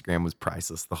on Instagram was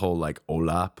priceless. The whole like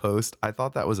hola post. I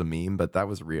thought that was a meme, but that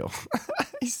was real.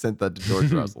 He sent that to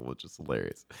George Russell, which is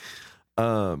hilarious.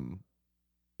 And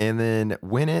then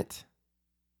win it.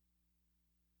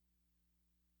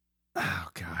 Oh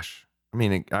gosh. I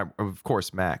mean, of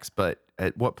course, Max, but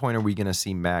at what point are we going to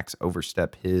see Max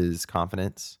overstep his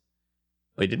confidence?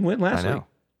 Well, he didn't win last week.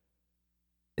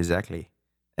 Exactly.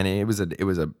 And it was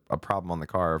a problem on the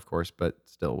car, of course, but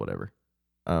still whatever.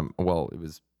 Well, it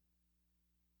was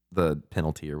the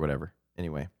penalty or whatever.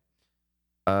 Anyway,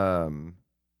 I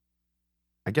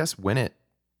guess win it.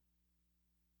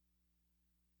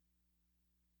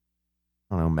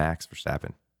 I don't know, Max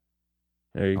Verstappen.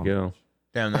 There you go.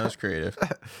 Damn, that was creative.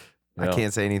 I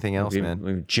can't say anything else, man.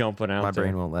 We're jumping out My there.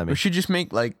 brain won't let me. We should just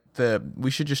make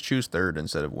we should just choose third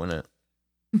instead of win it.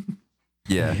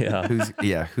 Yeah.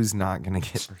 Who's not gonna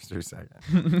get first or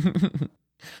second?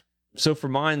 So for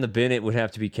mine, the Bennett would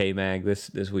have to be K-Mag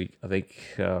this week. I think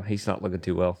he's not looking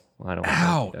too well. I don't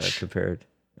Ouch. Compared.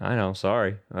 I know,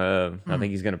 sorry. I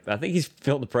think he's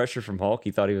feeling the pressure from Hulk.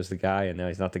 He thought he was the guy, and now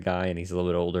he's not the guy, and he's a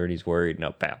little bit older, and he's worried.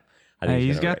 No, pal. I think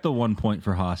He's got the 1 point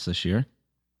for Haas this year.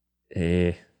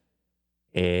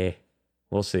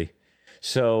 We'll see.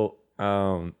 So,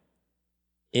 in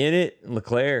it,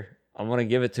 Leclerc, I'm going to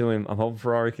give it to him. I'm hoping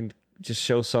Ferrari can just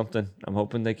show something. I'm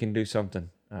hoping they can do something.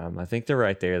 I think they're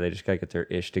right there. They just got to get their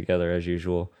ish together as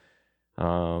usual.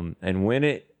 And win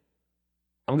it.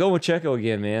 I'm going with Checo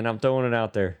again, man. I'm throwing it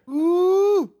out there.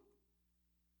 Ooh.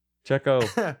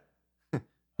 Checo.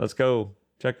 Let's go.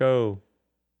 Checo.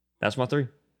 That's my 3.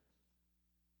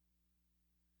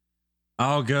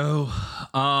 I'll go.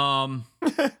 Don't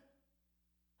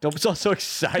be so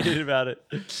excited about it.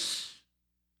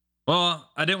 Well,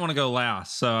 I didn't want to go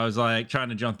last, so I was like trying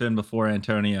to jump in before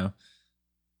Antonio.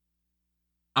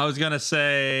 I was going to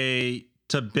say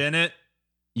to Bennett,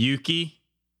 Yuki.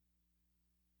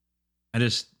 I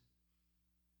just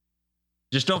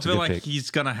don't feel like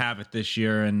he's going to have it this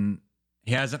year, and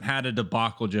he hasn't had a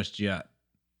debacle just yet.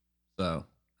 So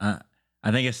I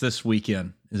think it's this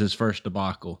weekend is his first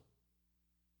debacle.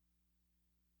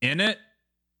 In it?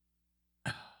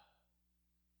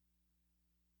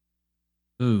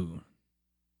 Ooh.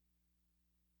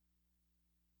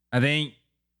 I think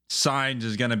Sainz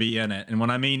is going to be in it. And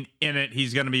when I mean in it,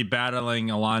 he's going to be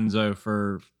battling Alonso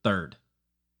for third.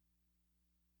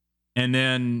 And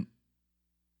then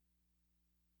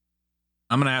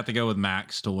I'm going to have to go with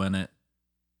Max to win it.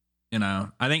 You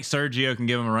know, I think Sergio can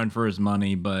give him a run for his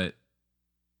money, but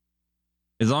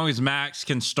as long as Max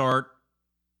can start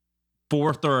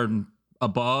fourth or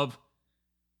above,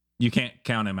 you can't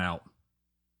count him out.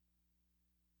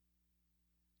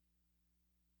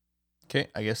 Okay,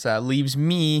 I guess that leaves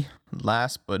me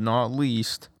last but not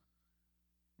least.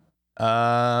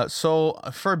 So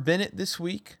for Bennett this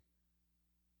week,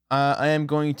 I am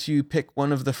going to pick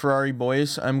one of the Ferrari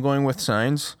boys. I'm going with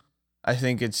Sainz. I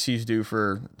think he's due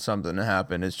for something to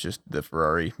happen. It's just the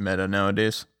Ferrari meta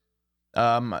nowadays.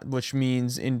 Which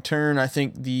means in turn, I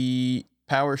think the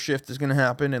power shift is going to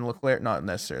happen, and Leclerc, not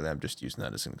necessarily, I'm just using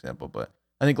that as an example, but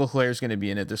I think Leclerc is going to be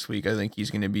in it this week. I think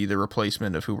he's going to be the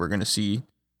replacement of who we're going to see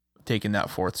taking that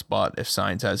fourth spot if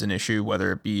Sainz has an issue,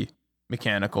 whether it be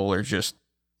mechanical or just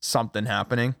something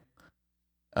happening.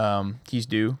 He's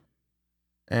due.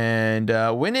 And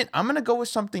win it, I'm going to go with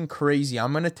something crazy.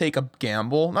 I'm going to take a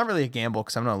gamble. Not really a gamble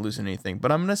because I'm not losing anything,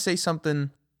 but I'm going to say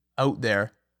something out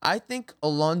there. I think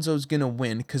Alonso's going to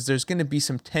win because there's going to be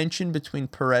some tension between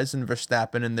Perez and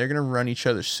Verstappen, and they're going to run each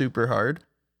other super hard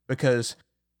because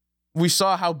we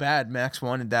saw how bad Max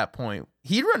won at that point.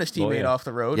 He'd run his teammate off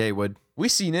the road. Yeah, he would. We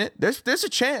seen it. There's a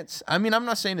chance. I mean, I'm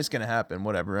not saying it's going to happen,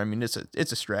 whatever. I mean, it's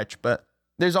a stretch, but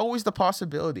there's always the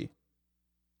possibility.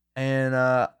 And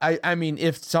I mean,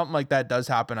 if something like that does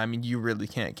happen, I mean, you really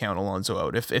can't count Alonso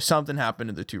out. If something happened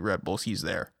to the two Red Bulls, he's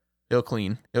there. He'll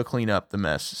clean up the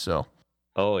mess. So.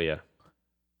 Oh yeah.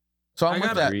 So I'm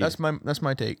with that. That's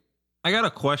my take. I got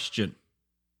a question.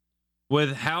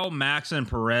 With how Max and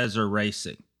Perez are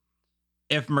racing,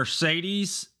 if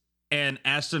Mercedes and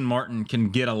Aston Martin can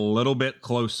get a little bit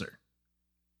closer,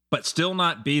 but still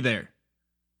not be there,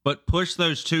 but push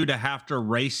those two to have to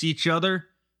race each other,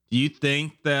 do you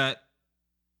think that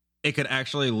it could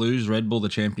actually lose Red Bull the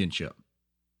championship?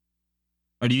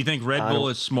 Or do you think Red Bull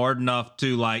is smart enough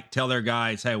to like tell their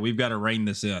guys, hey, we've got to rein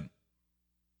this in?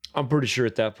 I'm pretty sure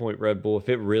at that point, Red Bull, if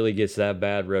it really gets that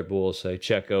bad, Red Bull will say,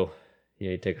 Checo,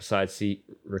 you take a side seat.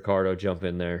 Ricardo, jump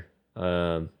in there.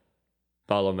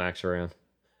 Follow Max around.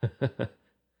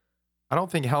 I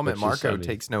don't think Helmut Marko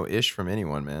takes no ish from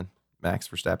anyone, man. Max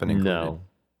Verstappen included. No.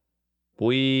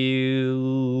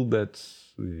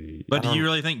 That's sweet. But do you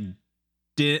really think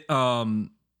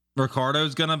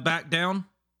Ricardo's going to back down?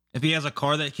 If he has a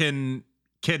car that can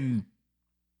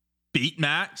beat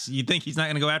Max, you think he's not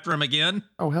going to go after him again?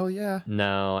 Oh, hell yeah.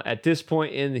 No. At this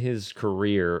point in his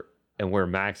career and where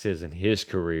Max is in his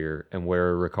career and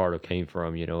where Ricardo came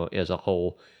from, you know, as a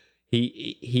whole,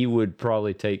 he would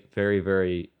probably take very,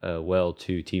 very well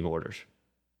to team orders.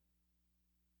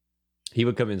 He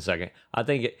would come in second. I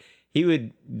think he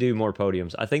would do more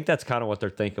podiums. I think that's kind of what they're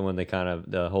thinking when they kind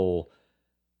of, the whole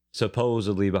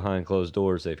supposedly behind closed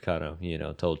doors, they've kind of, you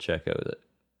know, told Checo that,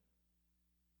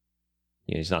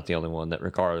 you know, he's not the only one, that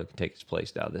Ricardo can take his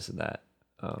place now, this and that.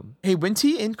 Hey, when's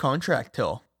he in contract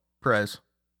till, Perez?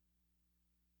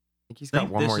 think he's got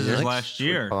one more this year. is his last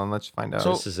year. Hold on, let's find out.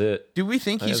 So- This is it. Do we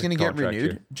think That he's is going to a get contract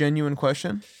renewed? year. Genuine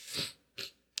question.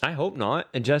 I hope not.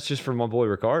 And that's just for my boy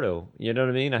Ricardo. You know what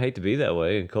I mean? I hate to be that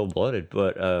way and cold blooded,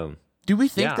 but Do we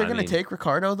think Yeah, they're I going to mean- take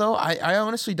Ricardo though? I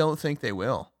honestly don't think they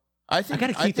will. I think I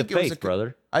gotta keep the think it was faith,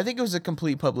 brother. I think it was a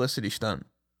complete publicity stunt.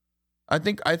 I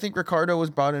think Ricardo was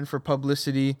brought in for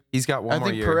publicity. He's got one I more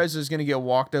think year. Perez is going to get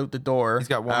walked out the door. He's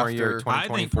got one more year, after- I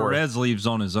think 2024. Perez leaves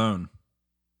on his own.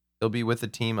 He'll be with the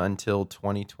team until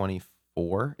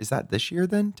 2024. Is that this year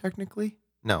then, technically?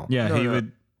 No. Yeah, No.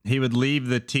 he would leave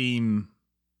the team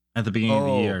at the beginning of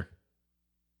the Oh. year.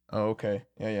 Oh, okay.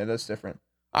 Yeah, that's different.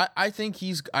 I think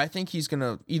he's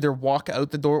gonna either walk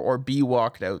out the door or be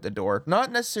walked out the door.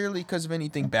 Not necessarily because of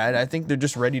anything bad. I think they're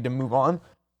just ready to move on.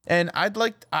 And I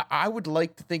would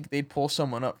like to think they'd pull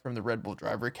someone up from the Red Bull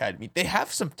Driver Academy. They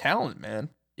have some talent, man.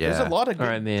 Yeah. There's a lot of good All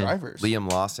right, man. drivers. Liam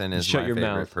Lawson is Shut my your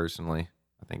favorite mouth. personally.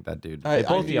 I think that dude. I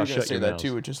both of knew you y'all were gonna shut say your that mouths.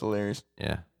 too, which is hilarious.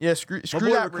 Yeah. Yeah, screw My boy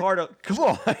that. Ricardo. Come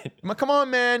on. Come on,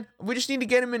 man. We just need to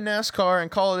get him in NASCAR and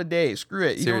call it a day. Screw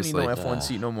it. You Seriously. don't need no F1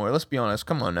 seat no more. Let's be honest.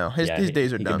 Come on now. His Yeah,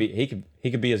 days are he done.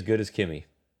 He could be as good as Kimmy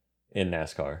in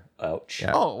NASCAR. Ouch.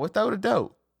 Yeah. Oh, without a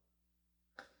doubt.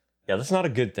 Yeah, that's not a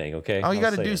good thing, okay? All you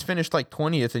got I'm to do saying. is finish like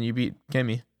 20th and you beat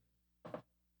Kimmy.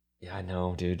 Yeah, I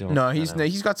know, dude. Don't, No, I know.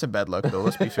 he's got some bad luck though.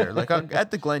 Let's be fair. Like at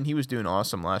the Glen, he was doing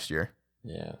awesome last year.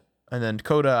 Yeah. And then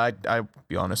Coda, I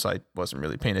be honest, I wasn't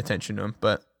really paying attention to him,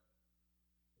 but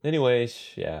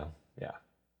Anyways, yeah.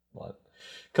 But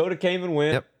Coda came and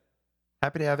went. Yep.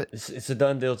 Happy to have it. It's a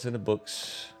done deal. It's in the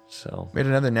books. So we had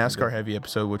another NASCAR heavy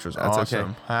episode, which was That's awesome.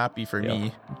 okay. Happy for Yeah.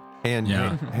 me.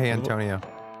 Hey, Antonio.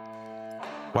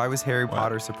 Why was Harry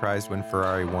Potter surprised when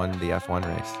Ferrari won the F1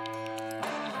 race?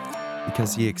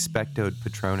 Because he expectoed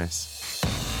Patronus.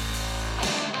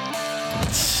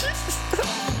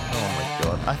 Oh my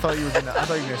god! I thought you were gonna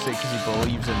say because he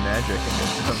believes in magic and then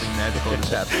something magical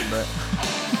just happened, but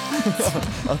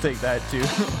I'll take that too.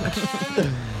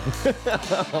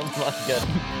 oh my god.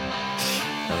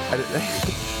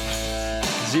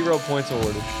 0 points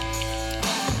awarded.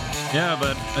 Yeah,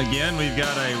 but again, we've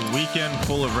got a weekend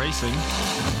full of racing.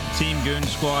 Team Goon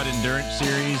Squad Endurance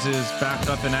Series is back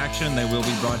up in action. They will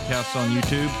be broadcast on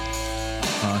YouTube.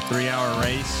 3-hour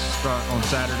race start on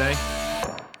Saturday.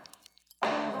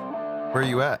 Where are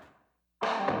you at?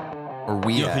 Or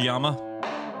we at? Yokoyama.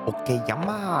 Okay,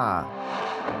 Yama.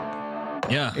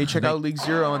 Yeah. Hey, check out League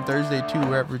Zero on Thursday too.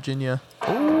 We're at Virginia.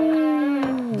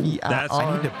 That's,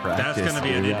 I need to that's practice. going to be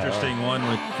an dude. interesting one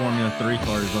with Formula 3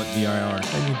 cars like VIR.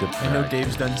 I need to I know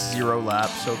Dave's done 0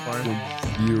 laps so far.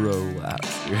 0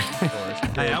 laps, dude.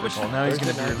 Hey, I wish- Now he's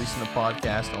going to be releasing the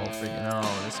podcast all freaking,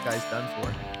 oh, this guy's done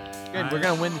for. Good, we're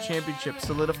going to win the championship.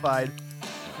 Solidified.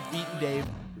 Beating Dave.